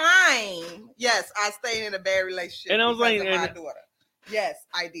 At that time, yes, I stayed in a bad relationship. And I was like, my daughter. Yes,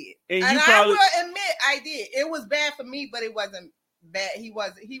 I did. And And you I probably- will admit I did. It was bad for me, but it wasn't bad. He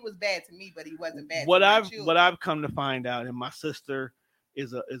was bad to me, but he wasn't bad what to my I've children. what I've come to find out, and my sister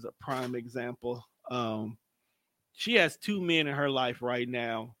is a prime example. She has two men in her life right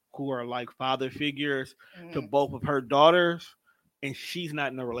now who are like father figures to both of her daughters, and she's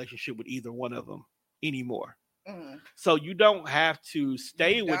not in a relationship with either one of them anymore. So you don't have to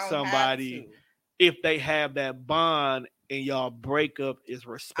stay with somebody if they have that bond and y'all breakup is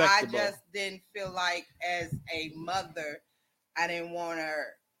respectable. I just didn't feel like, as a mother, I didn't want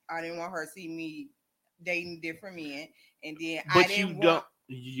her to see me dating different men, and then But I didn't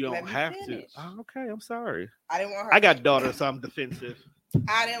you don't Let me have to. finish. Oh, okay, I'm sorry. I didn't want her. I got daughters, so I'm defensive.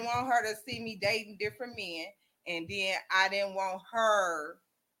 I didn't want her to see me dating different men, and then I didn't want her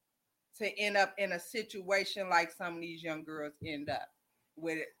to end up in a situation like some of these young girls end up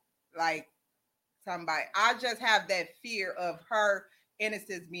with, like somebody. I just have that fear of her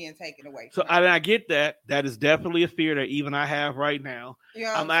innocence being taken away. So I get that. That is definitely a fear that even I have right now. You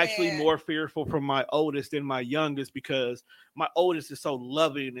know what I'm actually more fearful from my oldest than my youngest because my oldest is so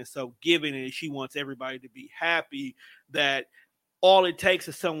loving and so giving, and she wants everybody to be happy that all it takes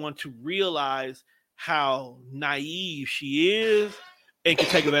is someone to realize how naive she is and can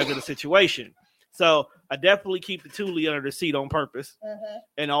take advantage of the situation. So I definitely keep the Thule under the seat on purpose.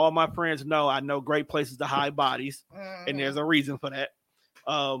 And all my friends know I know great places to hide bodies, and there's a reason for that.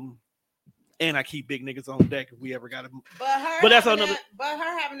 And I keep big niggas on deck if we ever got to. But that's another. But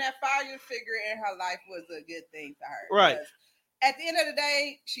her having that father figure in her life was a good thing for her. Right. At the end of the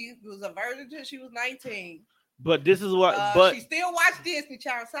day, she was a virgin until she was 19. But this is what. But she still watched Disney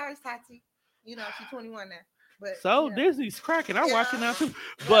Channel. Sorry, Tati. You know she's 21 now. But so Disney's cracking. I watch it now too.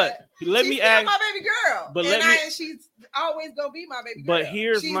 But let me ask. My baby girl. But she's always gonna be my baby girl. But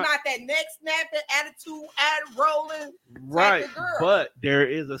she's not that next snapping attitude, rolling. Right. Type of girl. But there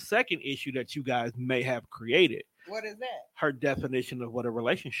is a second issue that you guys may have created. What is that? Her definition of what a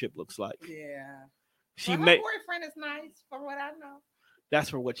relationship looks like. Yeah. She her boyfriend is nice, from what I know. That's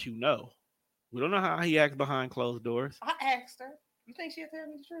for what you know. We don't know how he acts behind closed doors. I asked her. You think she'll tell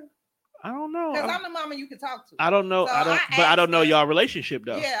me the truth? I don't know. Because I'm the mama you can talk to. I don't know. So I don't know y'all relationship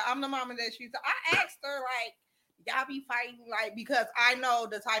though. Yeah, I'm the mama that I asked her, like, y'all be fighting, like, because I know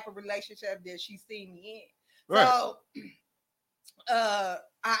the type of relationship that she's seen me in. Right. So I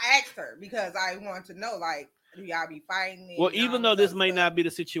asked her because I wanted to know, like, do y'all be fighting? Well, even though this may not be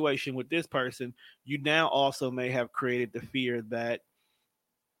the situation with this person, you now also may have created the fear that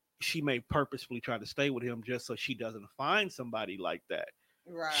she may purposefully try to stay with him just so she doesn't find somebody like that.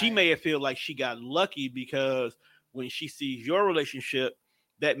 Right. She may feel like she got lucky because when she sees your relationship,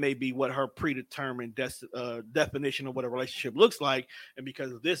 that may be what her predetermined definition of what a relationship looks like. And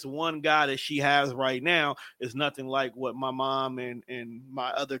because this one guy that she has right now is nothing like what my mom and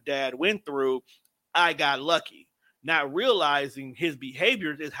my other dad went through, I got lucky. Not realizing his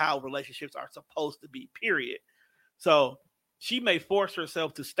behaviors is how relationships are supposed to be, period. So she may force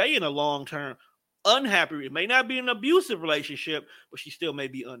herself to stay in a long-term unhappy. It may not be an abusive relationship, but she still may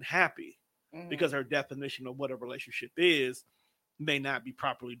be unhappy because her definition of what a relationship is may not be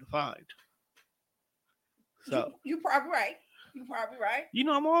properly defined. So you're probably right. You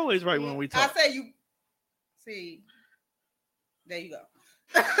know, I'm always right when we talk. I say you see. There you go.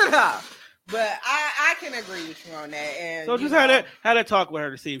 But I can agree with you on that. And so just had that talk with her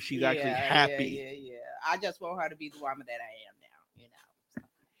to see if she's actually happy. Yeah. I just want her to be the woman that I am now. You know.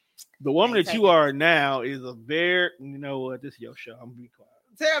 The woman that you are now is a very, you know what? This is your show. I'm gonna be quiet.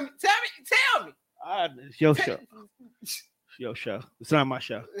 Tell me. It's your show. It's your show. It's not my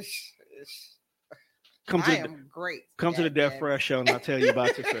show. Come to the Death Fresh show and I'll tell you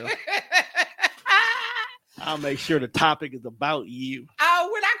about yourself. I'll make sure the topic is about you. Oh,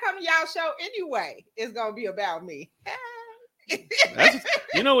 when I come to y'all show anyway, it's gonna be about me.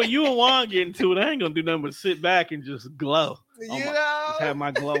 You know what, you and Juan get into it, I ain't gonna do nothing but sit back and just glow. Just have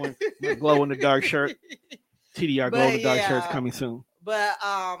my glow in the dark shirt. TDR glow in the dark shirt's coming soon. But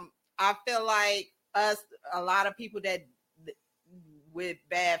I feel like a lot of people that with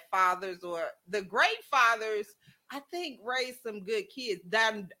bad fathers or the great fathers, I think raise some good kids.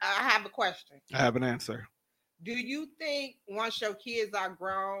 I have a question. I have an answer. Do you think once your kids are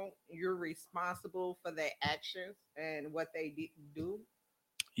grown, you're responsible for their actions and what they do?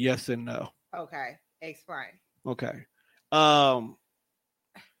 Yes and no. Okay, explain. Okay. I'll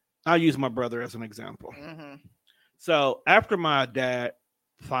use my brother as an example. So after my dad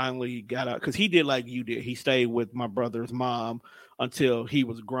finally got out, because he did like you did, he stayed with my brother's mom until he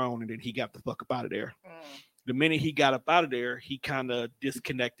was grown, and then he got the fuck up out of there. The minute he got up out of there, he kind of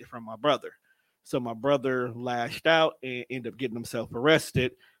disconnected from my brother. So my brother lashed out and ended up getting himself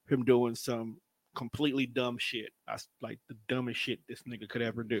arrested from doing some completely dumb shit. Like the dumbest shit this nigga could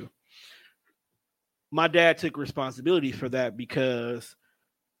ever do. My dad took responsibility for that because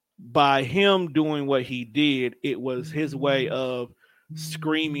by him doing what he did, it was his way of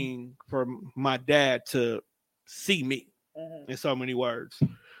screaming for my dad to see me, in so many words.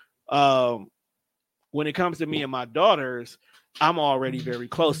 When it comes to me and my daughters, I'm already very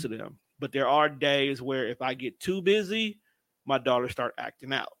close to them. But there are days where if I get too busy, my daughters start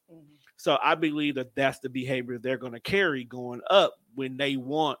acting out. So I believe that that's the behavior they're going to carry going up when they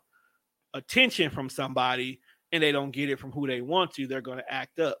want attention from somebody and they don't get it from who they want to, they're going to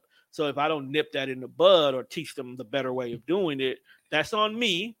act up. So if I don't nip that in the bud or teach them the better way of doing it, that's on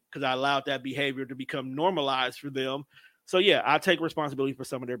me because I allowed that behavior to become normalized for them. So yeah, I take responsibility for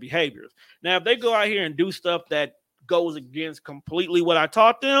some of their behaviors. Now, if they go out here and do stuff that goes against completely what I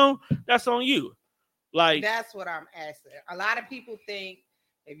taught them, that's on you. Like, that's what I'm asking. A lot of people think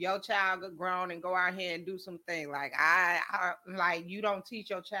if your child get grown and go out here and do something like I like, you don't teach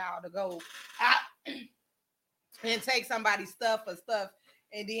your child to go out and take somebody's stuff or stuff,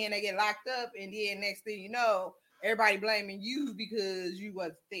 and then they get locked up, and then next thing you know, everybody blaming you because you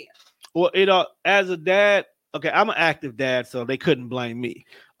wasn't there. Well, as a dad, okay, I'm an active dad, so they couldn't blame me.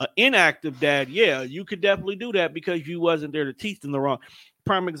 An inactive dad, yeah, you could definitely do that because you wasn't there to teach them the wrong.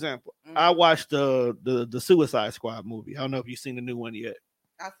 Prime example, I watched the Suicide Squad movie. I don't know if you've seen the new one yet.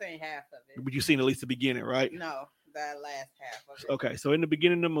 I've seen half of it. But you've seen at least the beginning, right? No, that last half of it. Okay, so in the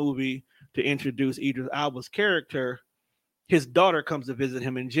beginning of the movie, to introduce Idris Elba's character, his daughter comes to visit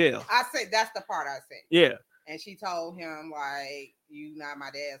him in jail. I say that's the part I said. Yeah. And she told him, like, you not my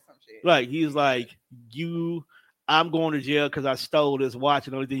dad, some shit. Like, he's like, I'm going to jail because I stole this watch,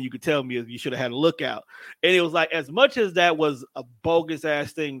 and the only thing you could tell me is you should have had a lookout. And it was like, as much as that was a bogus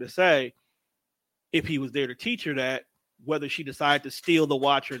ass thing to say, if he was there to teach her that, whether she decided to steal the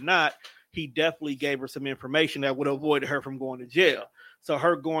watch or not, he definitely gave her some information that would have avoided her from going to jail. So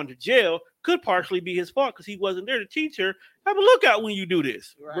her going to jail could partially be his fault because he wasn't there to teach her. Have a lookout when you do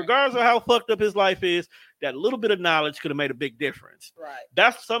this. Right. Regardless of how fucked up his life is, that little bit of knowledge could have made a big difference. Right.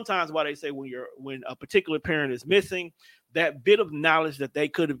 That's sometimes why they say when a particular parent is missing, that bit of knowledge that they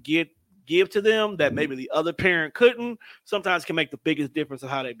could have give to them that maybe the other parent couldn't, sometimes can make the biggest difference of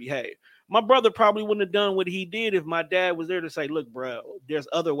how they behave. My brother probably wouldn't have done what he did if my dad was there to say, look, bro, there's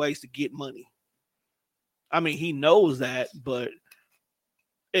other ways to get money. I mean, he knows that, but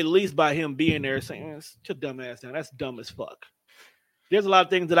at least by him being there saying, it's your dumb ass down. That's dumb as fuck. There's a lot of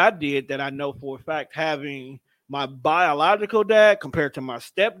things that I did that I know for a fact having my biological dad compared to my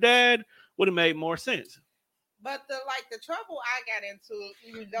stepdad would have made more sense. But the trouble I got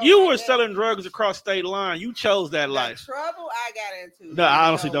into, you were selling drugs across state line. You chose that life. The trouble I got into. No, I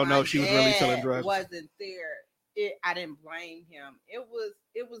honestly don't know if she was really selling drugs. Wasn't there. I didn't blame him. It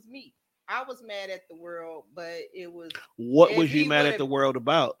was me. I was mad at the world, but it was. What was you mad at the world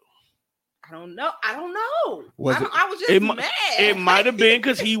about? I don't know. I was just mad. It might have been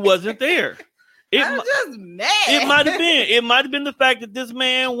because he wasn't there. I was just mad. It might have been. It might have been the fact that this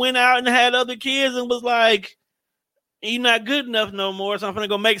man went out and had other kids and was like, "He's not good enough no more, so I'm gonna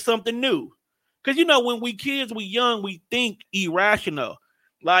go make something new." Because when we kids, we young, we think irrational.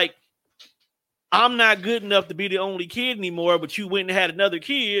 Like, I'm not good enough to be the only kid anymore, but you went and had another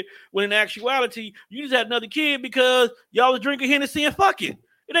kid, when in actuality, you just had another kid because y'all was drinking Hennessy and fucking.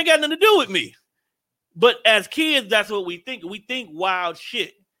 It ain't got nothing to do with me. But as kids, that's what we think. We think wild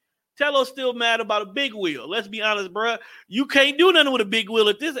shit. Tello's still mad about a big wheel. Let's be honest, bro. You can't do nothing with a big wheel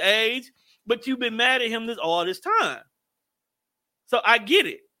at this age, but you've been mad at him all this time. So I get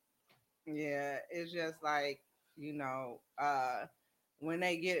it. Yeah, it's just like, when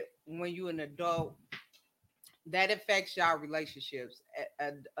you're an adult, that affects y'all relationships.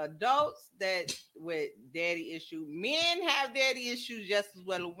 Adults that with daddy issue, men have daddy issues just as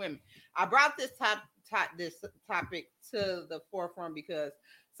well as women. I brought this topic to the forefront because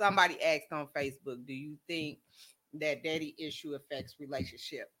somebody asked on Facebook, do you think that daddy issue affects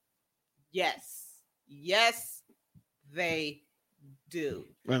relationship? Yes, they do.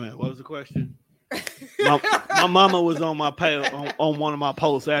 Wait a minute, what was the question? my mama was on my on one of my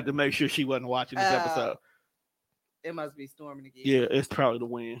posts. I had to make sure she wasn't watching this episode. It must be storming again. Yeah, it's probably the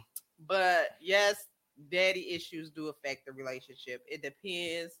wind. But yes, daddy issues do affect the relationship. It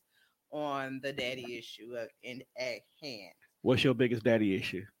depends on the daddy issue at hand. What's your biggest daddy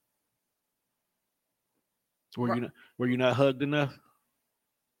issue? Were you not hugged enough?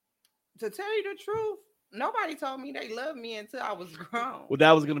 To tell you the truth, Nobody told me they loved me until I was grown. Well,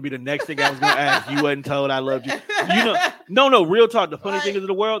 that was going to be the next thing I was going to ask. You wasn't told I loved you. No, real talk. The funny thing is in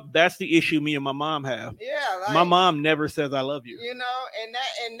the world, that's the issue me and my mom have. Yeah. My mom never says I love you. And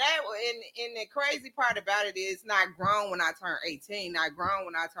the crazy part about it is not grown when I turned 18, not grown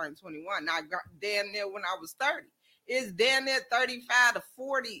when I turned 21, not damn near when I was 30. It's damn near 35 to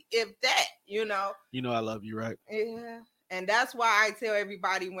 40, if that, You know I love you, right? Yeah. And that's why I tell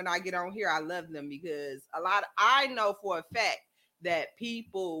everybody when I get on here, I love them, because I know for a fact that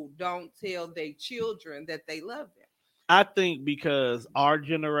people don't tell their children that they love them. I think because our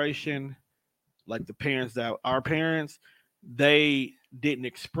generation, like our parents, they didn't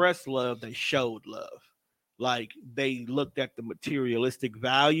express love, they showed love. Like they looked at the materialistic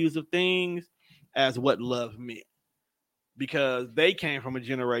values of things as what love meant. Because they came from a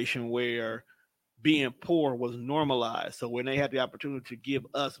generation where being poor was normalized. So when they had the opportunity to give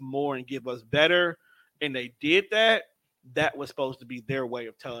us more and give us better, and they did that, that was supposed to be their way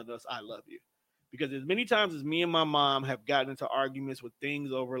of telling us, I love you. Because as many times as me and my mom have gotten into arguments with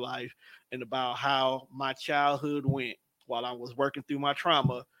things over life and about how my childhood went while I was working through my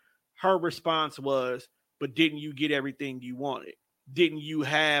trauma, her response was, but didn't you get everything you wanted? Didn't you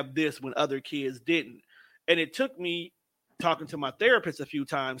have this when other kids didn't? And it took me talking to my therapist a few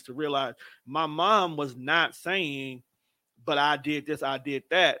times to realize my mom was not saying, but I did this, I did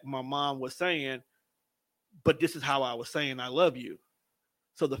that. My mom was saying, but this is how I was saying I love you.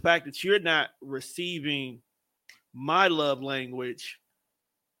 So the fact that you're not receiving my love language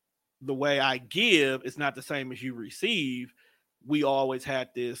the way I give is not the same as you receive. We always had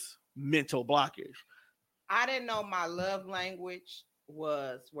this mental blockage. I didn't know my love language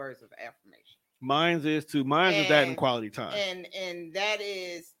was words of affirmation. Mine's is too. Mine's is that in quality time. And that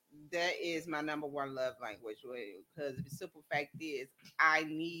is my number one love language. Because the simple fact is, I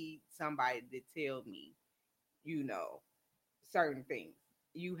need somebody to tell me, certain things.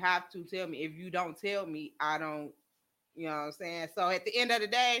 You have to tell me. If you don't tell me, I don't, you know what I'm saying? So at the end of the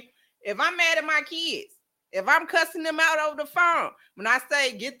day, if I'm mad at my kids, if I'm cussing them out over the phone, when I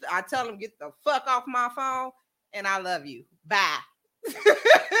say I tell them, get the fuck off my phone, and I love you. Bye.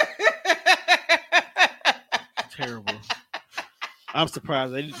 Terrible. I'm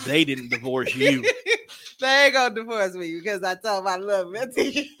surprised they didn't divorce you. They ain't gonna divorce me because I told them I love them.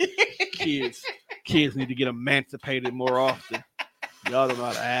 Kids need to get emancipated more often. Y'all don't know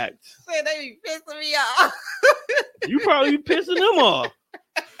how to act. Say they be pissing me off. You probably be pissing them off.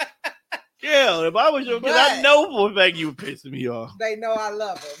 Yeah, if I was your kid, I know for a fact you were pissing me off. They know I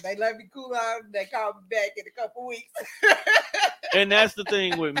love them. They let me cool out. They call me back in a couple weeks. And that's the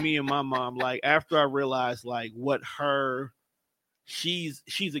thing with me and my mom. Like after I realized like what she's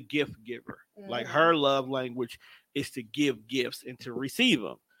a gift giver. Mm-hmm. Like her love language is to give gifts and to receive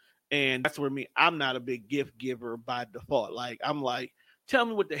them. And that's where I'm not a big gift giver by default. Like I'm like, tell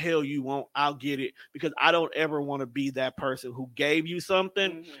me what the hell you want. I'll get it, because I don't ever want to be that person who gave you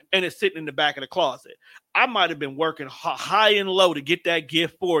something and it's sitting in the back of the closet. I might have been working high and low to get that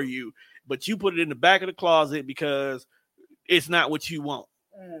gift for you, but you put it in the back of the closet because it's not what you want.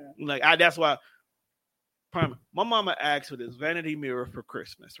 Like that's why my mama asked for this vanity mirror for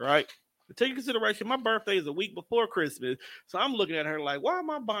Christmas, right? To take into consideration, my birthday is a week before Christmas. So I'm looking at her like, why am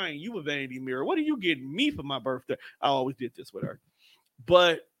I buying you a vanity mirror? What are you getting me for my birthday? I always did this with her.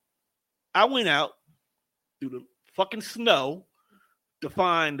 But I went out through the fucking snow to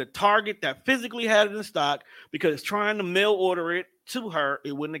find the Target that physically had it in stock, because trying to mail order it to her,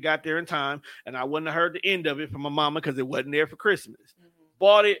 it wouldn't have got there in time. And I wouldn't have heard the end of it from my mama because it wasn't there for Christmas.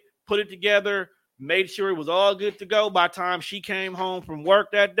 Bought it, put it together, made sure it was all good to go. By the time she came home from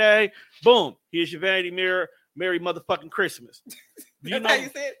work that day, boom, here's your vanity mirror. Merry motherfucking Christmas. That's how you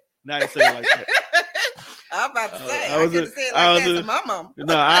said it? No, I didn't say it like that. I'm about to say, I could say it like that to my mom.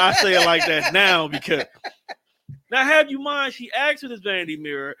 No, I say it like that now because now have you mind she asked for this vanity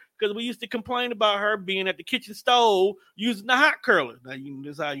mirror because we used to complain about her being at the kitchen stove using the hot curler. Now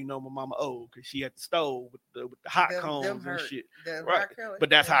this is how you know my mama old, because she had the stove with the hot combs and shit. Right. But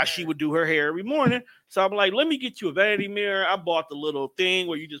that's how she would do her hair every morning. So I'm like, let me get you a vanity mirror. I bought the little thing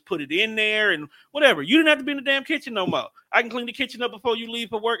where you just put it in there and whatever. You didn't have to be in the damn kitchen no more. I can clean the kitchen up before you leave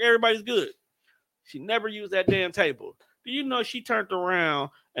for work. Everybody's good. She never used that damn table. Do you know she turned around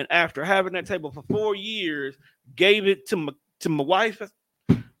and after having that table for 4 years, gave it to my wife?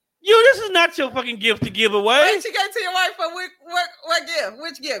 This is not your fucking gift to give away. Wait, she gave it to your wife for what gift?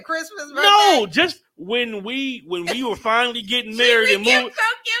 Which gift? Christmas? Birthday? No, just when we were finally getting married and moved.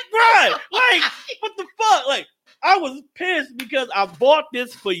 Right. Like, what the fuck? Like, I was pissed because I bought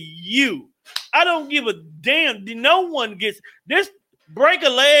this for you. I don't give a damn. No one gets this. Break a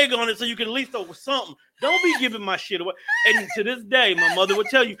leg on it so you can at least over something. Don't be giving my shit away. And to this day, my mother would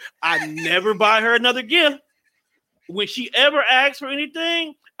tell you, I never buy her another gift. When she ever asks for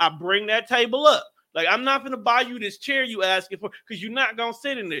anything, I bring that table up. Like, I'm not going to buy you this chair you asking for because you're not going to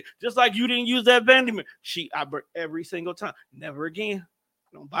sit in there. Just like you didn't use that vending machine. I break every single time. Never again.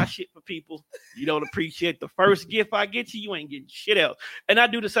 Don't buy shit for people. You don't appreciate the first gift I get you ain't getting shit else. And I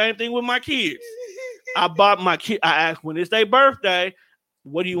do the same thing with my kids. I bought my kid. I asked when it's their birthday,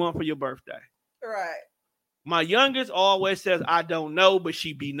 what do you want for your birthday? Right. My youngest always says, I don't know, but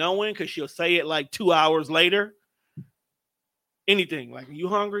she be knowing because she'll say it like 2 hours later. Anything like, are you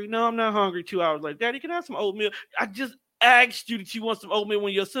hungry? No, I'm not hungry. 2 hours later, Daddy, can I have some oatmeal? I just asked you that you want some oatmeal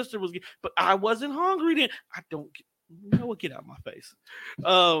when your sister was, but I wasn't hungry then. I don't know what, get out of my face.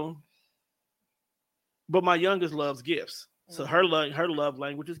 But my youngest loves gifts. So her love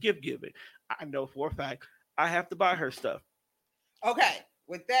language is gift giving. I know for a fact I have to buy her stuff. Okay,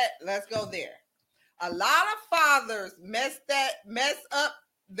 with that, let's go there. A lot of fathers mess up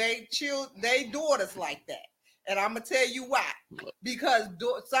they daughters like that. And I'm going to tell you why. Because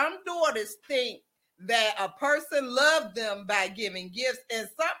some daughters think that a person loved them by giving gifts. And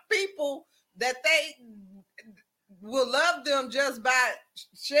some people that they will love them just by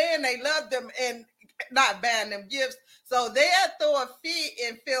sharing they love them and not buying them gifts. So they'll throw a fit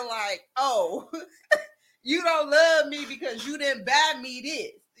and feel like, oh, you don't love me because you didn't buy me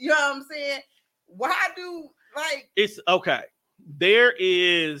this. You know what I'm saying? Why do, like... It's okay.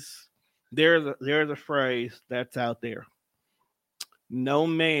 There's a phrase that's out there. No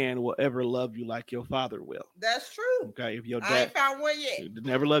man will ever love you like your father will. That's true. Okay, if your dad, I ain't found one yet.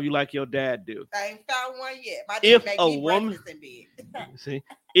 Never love you like your dad do. I ain't found one yet. My dad make me breakfast in bed. See,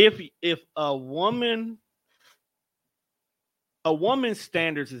 if a woman's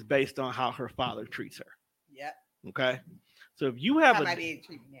standards is based on how her father treats her. Yep. Okay. So if you have my dad treat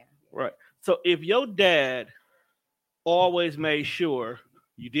me now. Right. So if your dad always made sure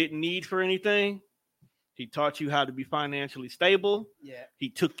you didn't need for anything, he taught you how to be financially stable. Yeah. He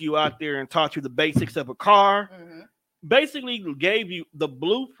took you out there and taught you the basics of a car. Mm-hmm. Basically gave you the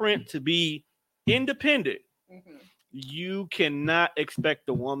blueprint to be independent. Mm-hmm. You cannot expect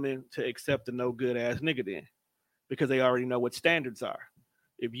the woman to accept a no good ass nigga then, because they already know what standards are.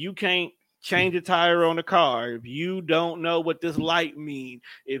 If you can't change a tire on a car, if you don't know what this light means,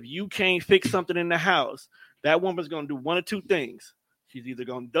 if you can't fix something in the house, that woman's going to do one of two things. She's either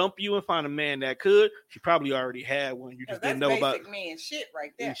going to dump you and find a man that could. She probably already had one. You just didn't know about it. That's basic man shit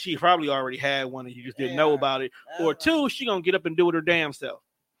right there. And she probably already had one and you just didn't know about it. Or two, she going to get up and do it her damn self.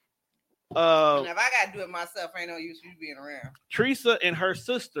 And if I got to do it myself, ain't no use you being around. Teresa and her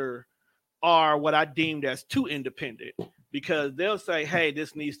sister are what I deemed as too independent, because they'll say, hey,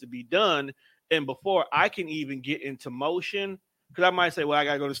 this needs to be done. And before I can even get into motion, because I might say, well, I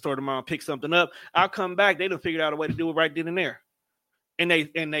got to go to the store tomorrow and pick something up. I'll come back. They done figured out a way to do it right then and there. And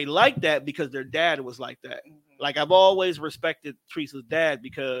they like that because their dad was like that. Mm-hmm. Like, I've always respected Teresa's dad,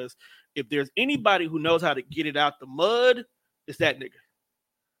 because if there's anybody who knows how to get it out the mud, it's that nigga.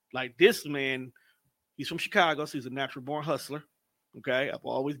 Like, this man, he's from Chicago, so he's a natural born hustler. Okay, I've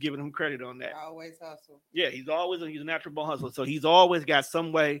always given him credit on that. Always hustle. Yeah, he's a natural born hustler, so he's always got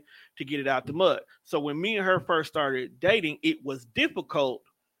some way to get it out the mud. So when me and her first started dating, it was difficult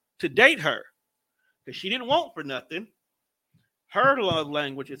to date her because she didn't want for nothing. Her love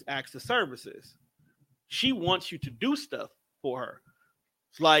language is acts of services. She wants you to do stuff for her.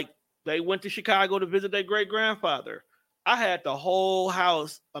 It's like they went to Chicago to visit their great-grandfather. I had the whole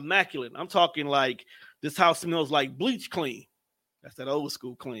house immaculate. I'm talking like this house smells like bleach clean. That's that old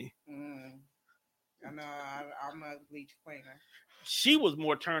school clean. I know I'm a bleach cleaner. She was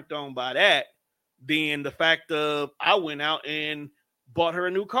more turned on by that than the fact of I went out and bought her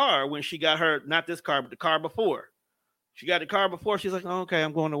a new car when she got her, not this car, but the car before. She got the car before. She's like, oh, okay,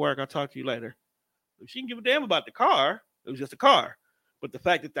 I'm going to work. I'll talk to you later. If she didn't give a damn about the car, it was just a car. But the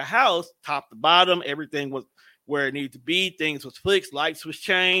fact that the house, top to bottom, everything was where it needed to be. Things was fixed. Lights was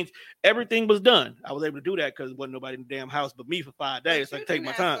changed. Everything was done. I was able to do that because there wasn't nobody in the damn house but me for 5 days. So I take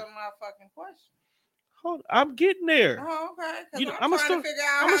my time. My fucking question. Hold on, I'm getting there. Oh, okay. I'm trying to figure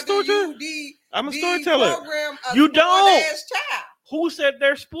out how I'm a storyteller. You don't. Who said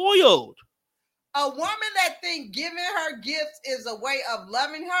they're spoiled? A woman that thinks giving her gifts is a way of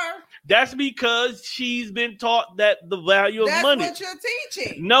loving her. That's because she's been taught that the value of money. That's what you're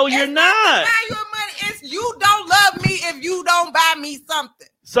teaching. No, you're not. The value of money is you don't love me if you don't buy me something.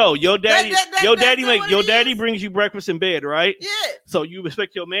 So your daddy, daddy brings you breakfast in bed, right? Yeah. So you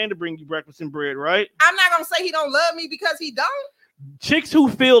expect your man to bring you breakfast and bread, right? I'm not gonna say he don't love me because he don't. chicks who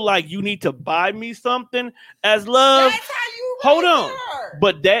feel like you need to buy me something as love. That's how you Hold raise on. her.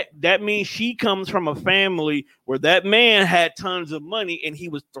 But that means she comes from a family where that man had tons of money and he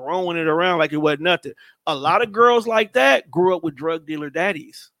was throwing it around like it wasn't nothing. A lot of girls like that grew up with drug dealer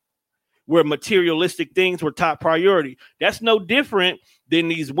daddies, where materialistic things were top priority. That's no different than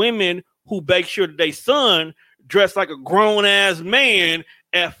these women who make sure that their son dressed like a grown-ass man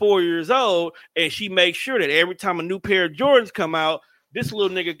at 4 years old, and she makes sure that every time a new pair of Jordans come out, this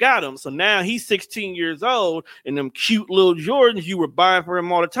little nigga got them. So now he's 16 years old, and them cute little Jordans you were buying for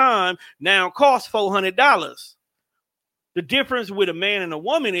him all the time now cost $400. The difference with a man and a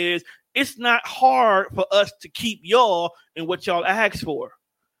woman is it's not hard for us to keep y'all in what y'all ask for,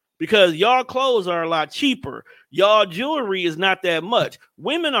 because y'all clothes are a lot cheaper. Y'all jewelry is not that much.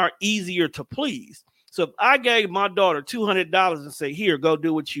 Women are easier to please. So if I gave my daughter $200 and say, here, go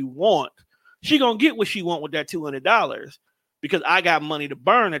do what you want, she gonna get what she want with that $200 because I got money to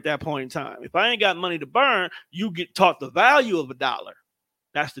burn at that point in time. If I ain't got money to burn, you get taught the value of $1.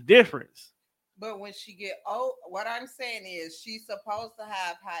 That's the difference. But when she get old, what I'm saying is she's supposed to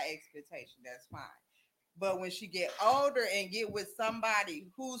have high expectation. That's fine. But when she get older and get with somebody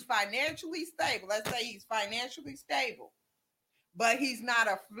who's financially stable, let's say he's financially stable, but he's not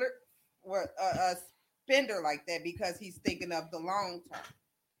a spender like that because he's thinking of the long term.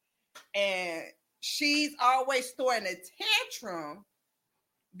 And she's always throwing a tantrum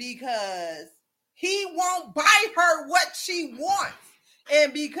because he won't buy her what she wants.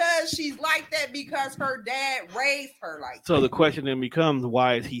 And because she's like that, because her dad raised her like that. So the question then becomes,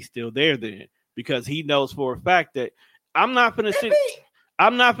 why is he still there then? Because he knows for a fact that I'm not going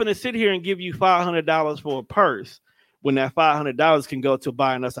to sit here and give you $500 for a purse when that $500 can go to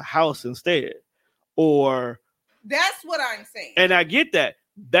buying us a house instead. Or that's what I'm saying. And I get that.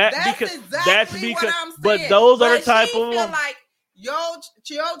 That's because what I'm saying. But those are the type of feel like your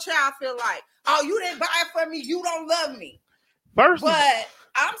child feel like, oh, you didn't buy it for me, you don't love me. But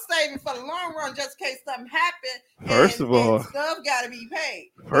I'm saving for the long run just in case something happens. First of all, stuff got to be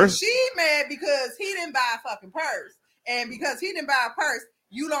paid. She mad because he didn't buy a fucking purse, and because he didn't buy a purse,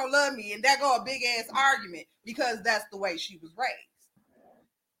 you don't love me, and that go a big ass argument because that's the way she was raised.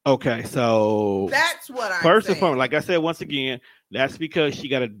 Okay, so that's what I'm first saying. and foremost, like I said once again, that's because she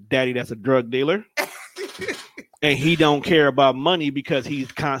got a daddy that's a drug dealer, and he don't care about money because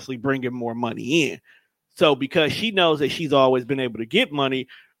he's constantly bringing more money in. So because she knows that she's always been able to get money,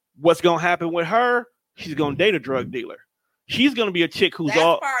 what's going to happen with her? She's going to date a drug dealer. She's going to be a chick who's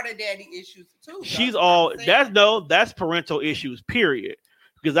that's part of daddy issues too. She's that's parental issues, period.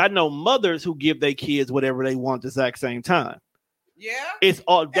 Because I know mothers who give their kids whatever they want at the exact same time. Yeah. It's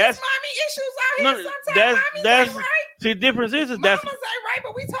all that's mommy issues out here. Sometimes that's right. See, the difference is Mamas that's ain't right,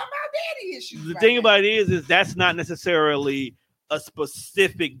 but we talking about daddy issues. The thing about it is that's not necessarily a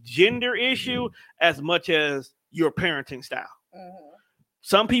specific gender issue as much as your parenting style. Mm-hmm.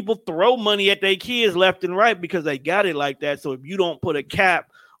 Some people throw money at their kids left and right because they got it like that. So if you don't put a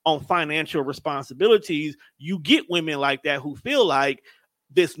cap on financial responsibilities, you get women like that who feel like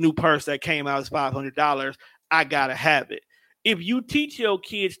this new purse that came out is $500. I gotta have it. If you teach your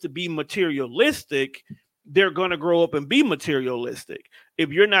kids to be materialistic, they're going to grow up and be materialistic. If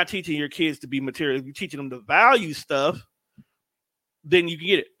you're not teaching your kids to be material, if you're teaching them to value stuff, then you can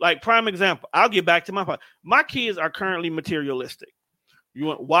get it. Like prime example, I'll get back to my point. My kids are currently materialistic. You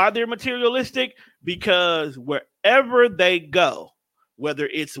want why they're materialistic? Because wherever they go, whether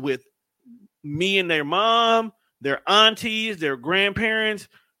it's with me and their mom, their aunties, their grandparents,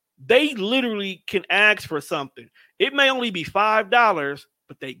 they literally can ask for something. It may only be $5,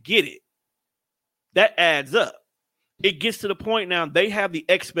 but they get it. That adds up. It gets to the point now they have the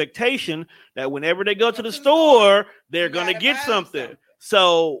expectation that whenever they go to the store, they're going to get something.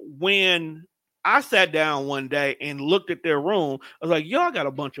 So when I sat down one day and looked at their room, I was like, y'all got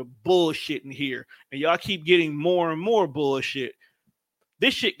a bunch of bullshit in here, and y'all keep getting more and more bullshit.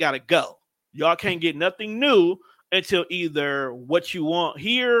 This shit got to go. Y'all can't get nothing new until either what you want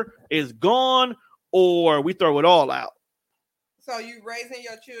here is gone or we throw it all out. So you raising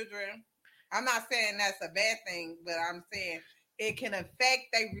your children, I'm not saying that's a bad thing, but I'm saying it can affect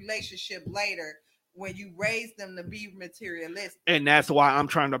their relationship later when you raise them to be materialistic. And that's why I'm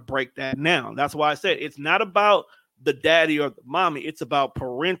trying to break that down. That's why I said it's not about the daddy or the mommy. It's about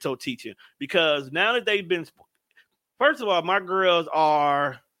parental teaching. Because now that they've been, first of all, my girls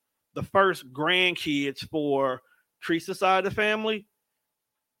are the first grandkids for Teresa's side of the family.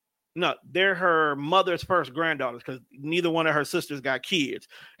 No, they're her mother's first granddaughters because neither one of her sisters got kids.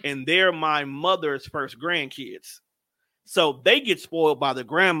 And they're my mother's first grandkids. So they get spoiled by the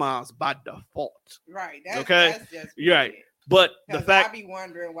grandmas by default. Right. That's just right. But the fact I be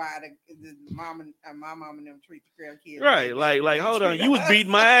wondering why the mom and my mom and them treat the girl kids right, like hold on, you was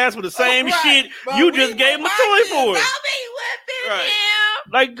beating my ass with the same right. shit. But you just gave him a toy for it. Right.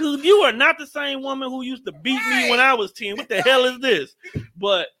 Like you are not the same woman who used to beat me when I was 10. What the hell is this?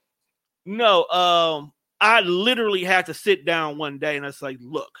 But no, I literally had to sit down one day and I was like,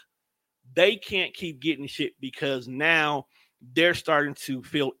 look, they can't keep getting shit because now they're starting to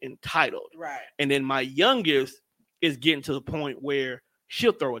feel entitled. Right. And then my youngest is getting to the point where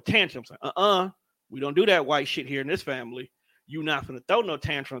she'll throw a tantrum. Like, we don't do that white shit here in this family. You're not gonna throw no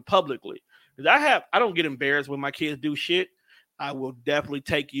tantrum publicly. Because I don't get embarrassed when my kids do shit. I will definitely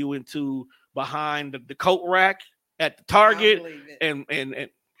take you into behind the coat rack at the Target and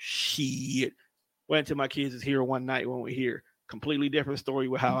shit. Wait until my kids is here one night when we're here. Completely different story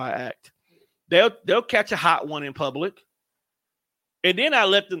with how I act. They'll catch a hot one in public. And then I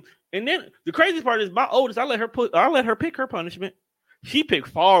let them. And then the crazy part is my oldest, I let her pick her punishment. She picked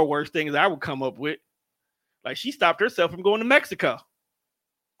far worse things I would come up with. Like she stopped herself from going to Mexico.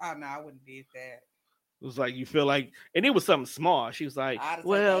 Oh no, I wouldn't do that. It was like you feel like, and it was something small. She was like,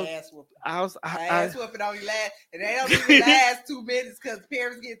 "Well, ass whooping only last, and they don't even last 2 minutes because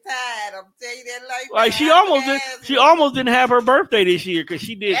parents get tired." I'm telling you that, like she almost didn't have her birthday this year because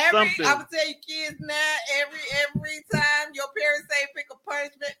she did something. I'm tell you, kids now, every time your parents say pick a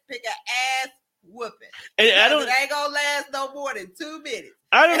punishment, pick an ass whooping. And it ain't gonna last no more than 2 minutes.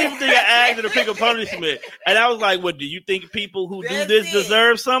 I don't even think I asked her to pick a punishment. And I was like, "What do you think people who do this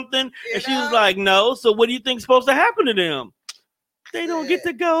deserve something?" And she was like, "No." So what do you think is supposed to happen to them? They don't get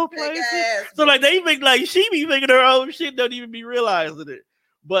to go places. So like they think like she be thinking her own shit, don't even be realizing it.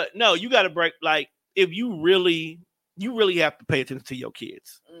 But no, you got to break. Like if you really have to pay attention to your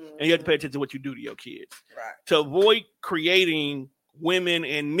kids, and you have to pay attention to what you do to your kids, right? To avoid creating women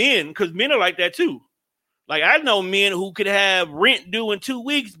and men, because men are like that too. Like I know men who could have rent due in 2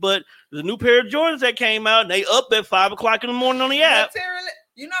 weeks, but the new pair of Jordans that came out, and they up at 5 o'clock in the morning on the app.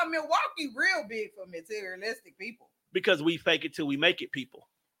 You know, Milwaukee real big for materialistic people because we fake it till we make it. People,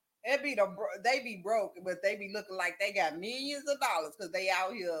 they be broke, but they be looking like they got millions of dollars because they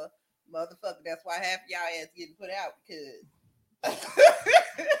out here, motherfucker. That's why half y'all ass getting put out because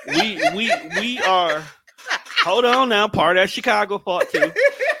we are. Hold on now, part of that Chicago fault too.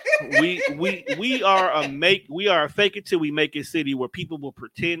 We are a fake it till we make it city where people will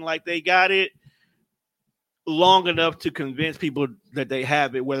pretend like they got it long enough to convince people that they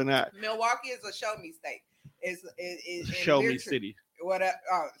have it, whether or not. Milwaukee is a show me state. It's show me city. Well,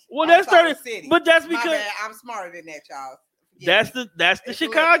 that started, city. But that's because I'm smarter than that, y'all. That's the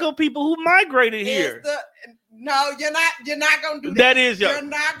Chicago people who migrated here. No, you're not gonna do that. That is you're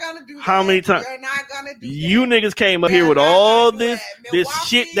not gonna do that. How many times? You're not gonna do you that. Niggas came up here with all this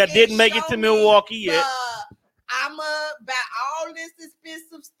shit that didn't make it to Milwaukee yet. I'm buy all this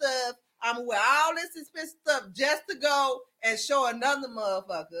expensive stuff. I'm wear all this expensive stuff just to go and show another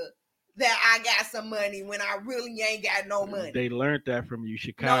motherfucker that I got some money when I really ain't got no money. They learned that from you,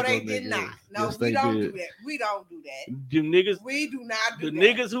 Chicago. No, they did not. No, yes, we don't do that. We don't do that. We do not do that. The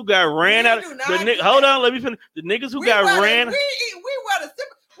niggas who got ran out. Hold on, let me finish. The niggas who got ran. We wear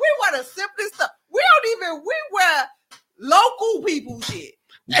the simplest stuff. We wear local people shit.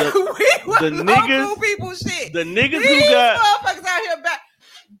 The niggas who got motherfuckers out here back.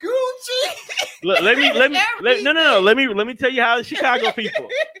 Gucci. Let me tell you how Chicago people.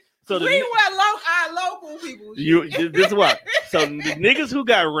 So we wear our local people. This is what. So the niggas who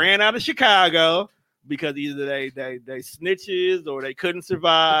got ran out of Chicago because either they snitches or they couldn't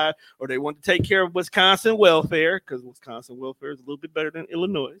survive or they want to take care of Wisconsin welfare because Wisconsin welfare is a little bit better than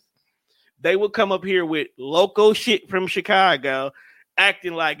Illinois. They would come up here with local shit from Chicago,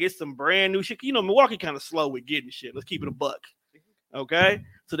 acting like it's some brand new shit. You know, Milwaukee kind of slow with getting shit. Let's keep it a buck. Okay?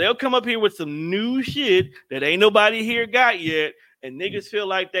 So they'll come up here with some new shit that ain't nobody here got yet, and niggas feel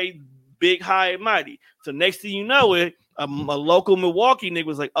like they big, high, and mighty. So next thing you know it, a local Milwaukee nigga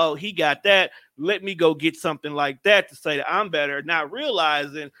was like, oh, he got that. Let me go get something like that to say that I'm better, not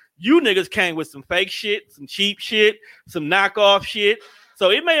realizing you niggas came with some fake shit, some cheap shit, some knockoff shit.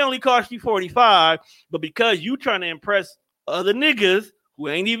 So it may only cost you $45, but because you trying to impress other niggas who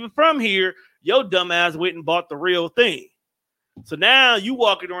ain't even from here, your dumb ass went and bought the real thing. So now you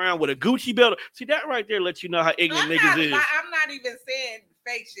walking around with a Gucci belt. See, that right there lets you know how ignorant niggas is. I'm not even saying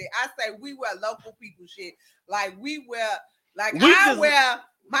fake shit. I say we wear local people shit. Like I wear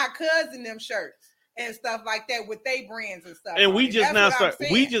my cousin them shirts and stuff like that with they brands and stuff. And we just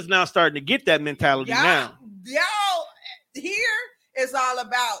now starting to get that mentality now. Y'all here it's all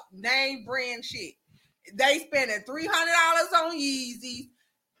about name brand shit. They spending $300 on Yeezys,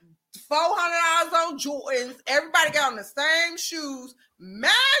 $400 on Jordans. Everybody got on the same shoes.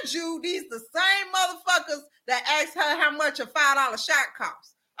 Mind you, these the same motherfuckers that asked her how much a $5 shot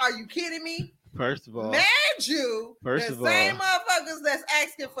costs. Are you kidding me? First of all, mind you, the same motherfuckers that's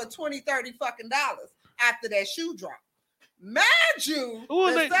asking for $20, $30 fucking dollars after that shoe drop. Mind you,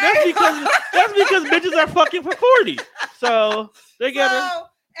 that's because bitches are fucking for 40. So they got. So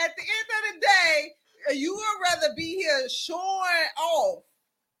at the end of the day, you would rather be here showing off.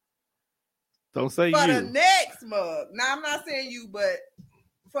 Don't say for you. The next mug. Now I'm not saying you, but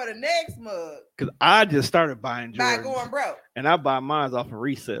for the next mug. Because I just started buying Jordans. By going broke. And I buy mine off of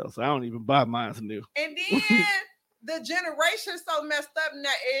resale, so I don't even buy mine new. And then the generation so messed up now.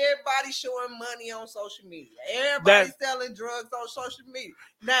 Everybody showing money on social media. Everybody selling drugs on social media.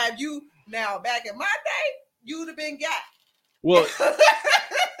 Now back in my day, you'd have been got. Well,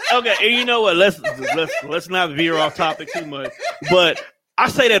 okay, and you know what? Let's not veer off topic too much. But I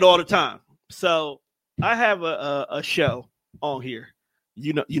say that all the time. So I have a show on here.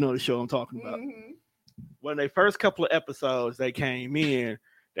 You know the show I'm talking about. Mm-hmm. When they first couple of episodes they came in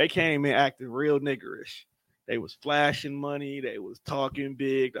acting real niggerish. They was flashing money, they was talking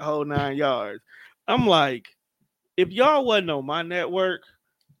big, the whole 9 yards. I'm like, if y'all wasn't on my network,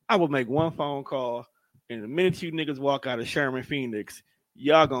 I would make one phone call, and the minute you niggas walk out of Sherman Phoenix,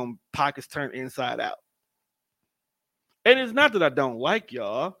 y'all gonna pockets turn inside out. And it's not that I don't like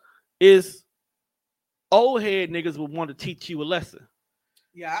y'all. Is old head niggas would want to teach you a lesson.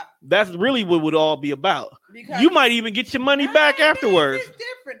 Yeah. That's really what it would all be about. Because you might even get your money back afterwards. It's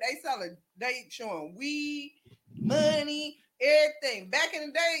different. They showing weed, money, everything. Back in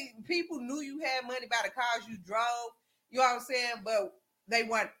the day, people knew you had money by the cars you drove. You know what I'm saying? But they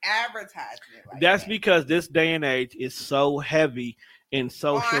weren't advertising it That's because this day and age is so heavy in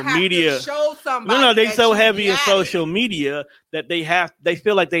social media. They so heavy in social media that they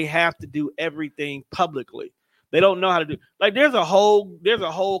feel like they have to do everything publicly. They don't know how to do. Like there's a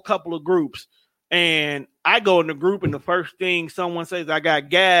whole couple of groups, and I go in the group, and the first thing someone says, "I got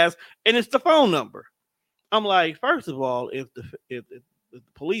gas," and it's the phone number. I'm like, first of all, if the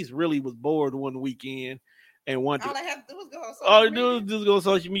police really was bored one weekend and wanted, all they have to do is go on social all they media. do is just go on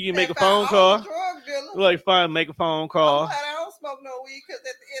social media and make a phone call. Like, fine, make a phone call. I don't smoke no weed because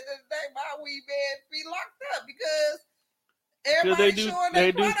at the end of the day, my weed man be locked up because everybody's showing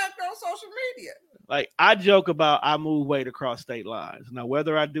their product on social media. Like, I joke about I move weight across state lines. Now,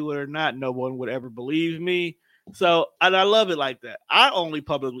 whether I do it or not, no one would ever believe me. So, and I love it like that. I only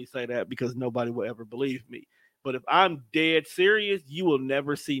publicly say that because nobody will ever believe me. But if I'm dead serious, you will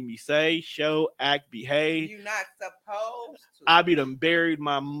never see me say, show, act, behave. You're not supposed to. I be done buried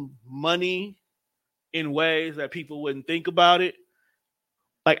my money in ways that people wouldn't think about it.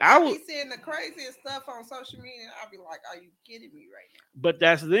 Like I would be seeing the craziest stuff on social media, and I'll be like, "Are you kidding me right now?" But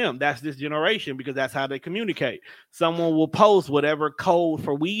that's them. That's this generation because that's how they communicate. Someone will post whatever code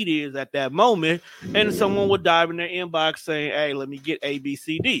for weed is at that moment, and someone will dive in their inbox saying, "Hey, let me get A, B,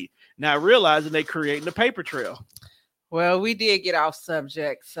 C, D." Now realizing they creating a paper trail. Well, we did get off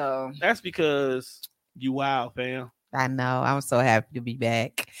subject, so that's because you wild, fam. I know. I'm so happy to be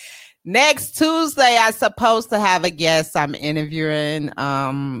back. Next Tuesday, I'm supposed to have a guest I'm interviewing.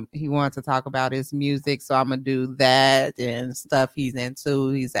 He wants to talk about his music, so I'm gonna do that and stuff he's into.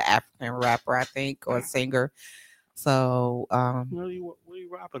 He's an African rapper, I think, or singer. So, what are you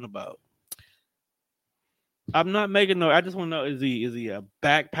rapping about? I'm not making no. I just want to know: is he a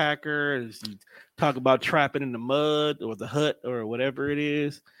backpacker? Is he talk about trapping in the mud or the hut or whatever it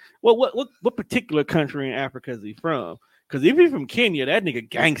is? Well, what particular country in Africa is he from? Because if he's from Kenya, that nigga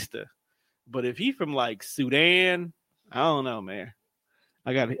gangster. But if he from like Sudan, I don't know, man.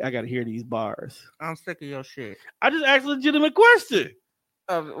 I gotta hear these bars. I'm sick of your shit. I just asked a legitimate question.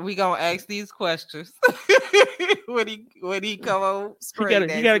 We gonna ask these questions when he come on screen.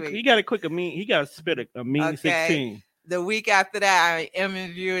 He gotta spit a mean 16. The week after that, I am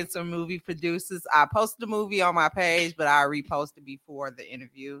interviewing some movie producers. I posted the movie on my page, but I reposted before the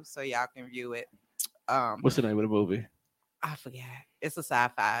interview so y'all can view it. What's the name of the movie? I forgot. It's a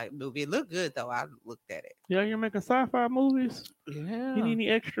sci-fi movie. It looked good though. I looked at it. Yeah, you're making sci-fi movies? Yeah. You need any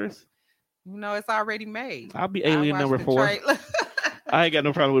extras? No, it's already made. I'll be alien number 4. I ain't got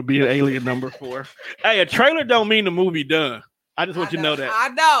no problem with being alien number 4. Hey, a trailer don't mean the movie done. I just want you to know that. I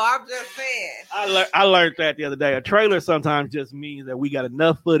know. I'm just saying. I learned that the other day. A trailer sometimes just means that we got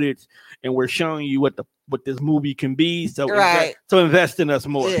enough footage and we're showing you what this movie can be. So invest in us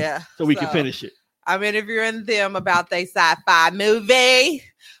more. Yeah. So we can finish it. I'm interviewing them about their sci-fi movie.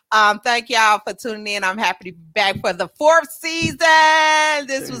 Thank y'all for tuning in. I'm happy to be back for the 4th season.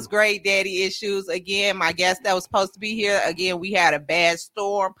 This was great, Daddy Issues. Again, my guest that was supposed to be here. Again, we had a bad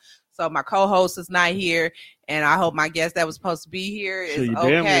storm. So my co-host is not here, and I hope my guest that was supposed to be here is So you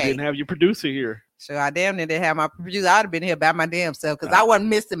okay. damn near didn't have your producer here. So I damn near didn't have my producer. I'd have been here by my damn self because I wasn't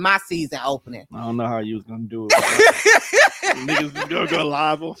missing my season opening. I don't know how you was gonna do it. Niggas is gonna go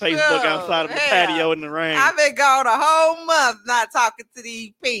live on Facebook outside of the patio in the rain. I've been gone a whole month not talking to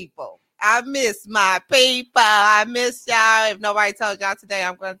these people. I miss my people. I miss y'all. If nobody told y'all today,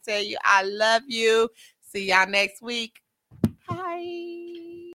 I'm going to tell you I love you. See y'all next week.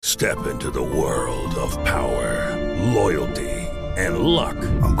 Bye. Step into the world of power, loyalty, and luck.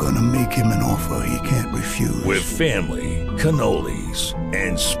 I'm going to make him an offer he can't refuse. With family, cannolis,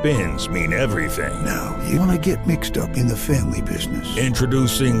 and spins mean everything. Now, you want to get mixed up in the family business.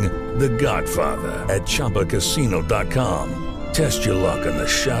 Introducing The Godfather at ChumbaCasino.com. Test your luck in the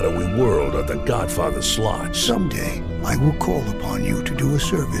shadowy world of The Godfather slot. Someday, I will call upon you to do a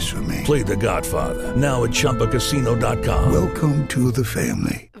service for me. Play The Godfather, now at ChumbaCasino.com. Welcome to the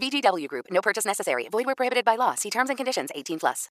family. VGW Group. No purchase necessary. Void where prohibited by law. See terms and conditions. 18+.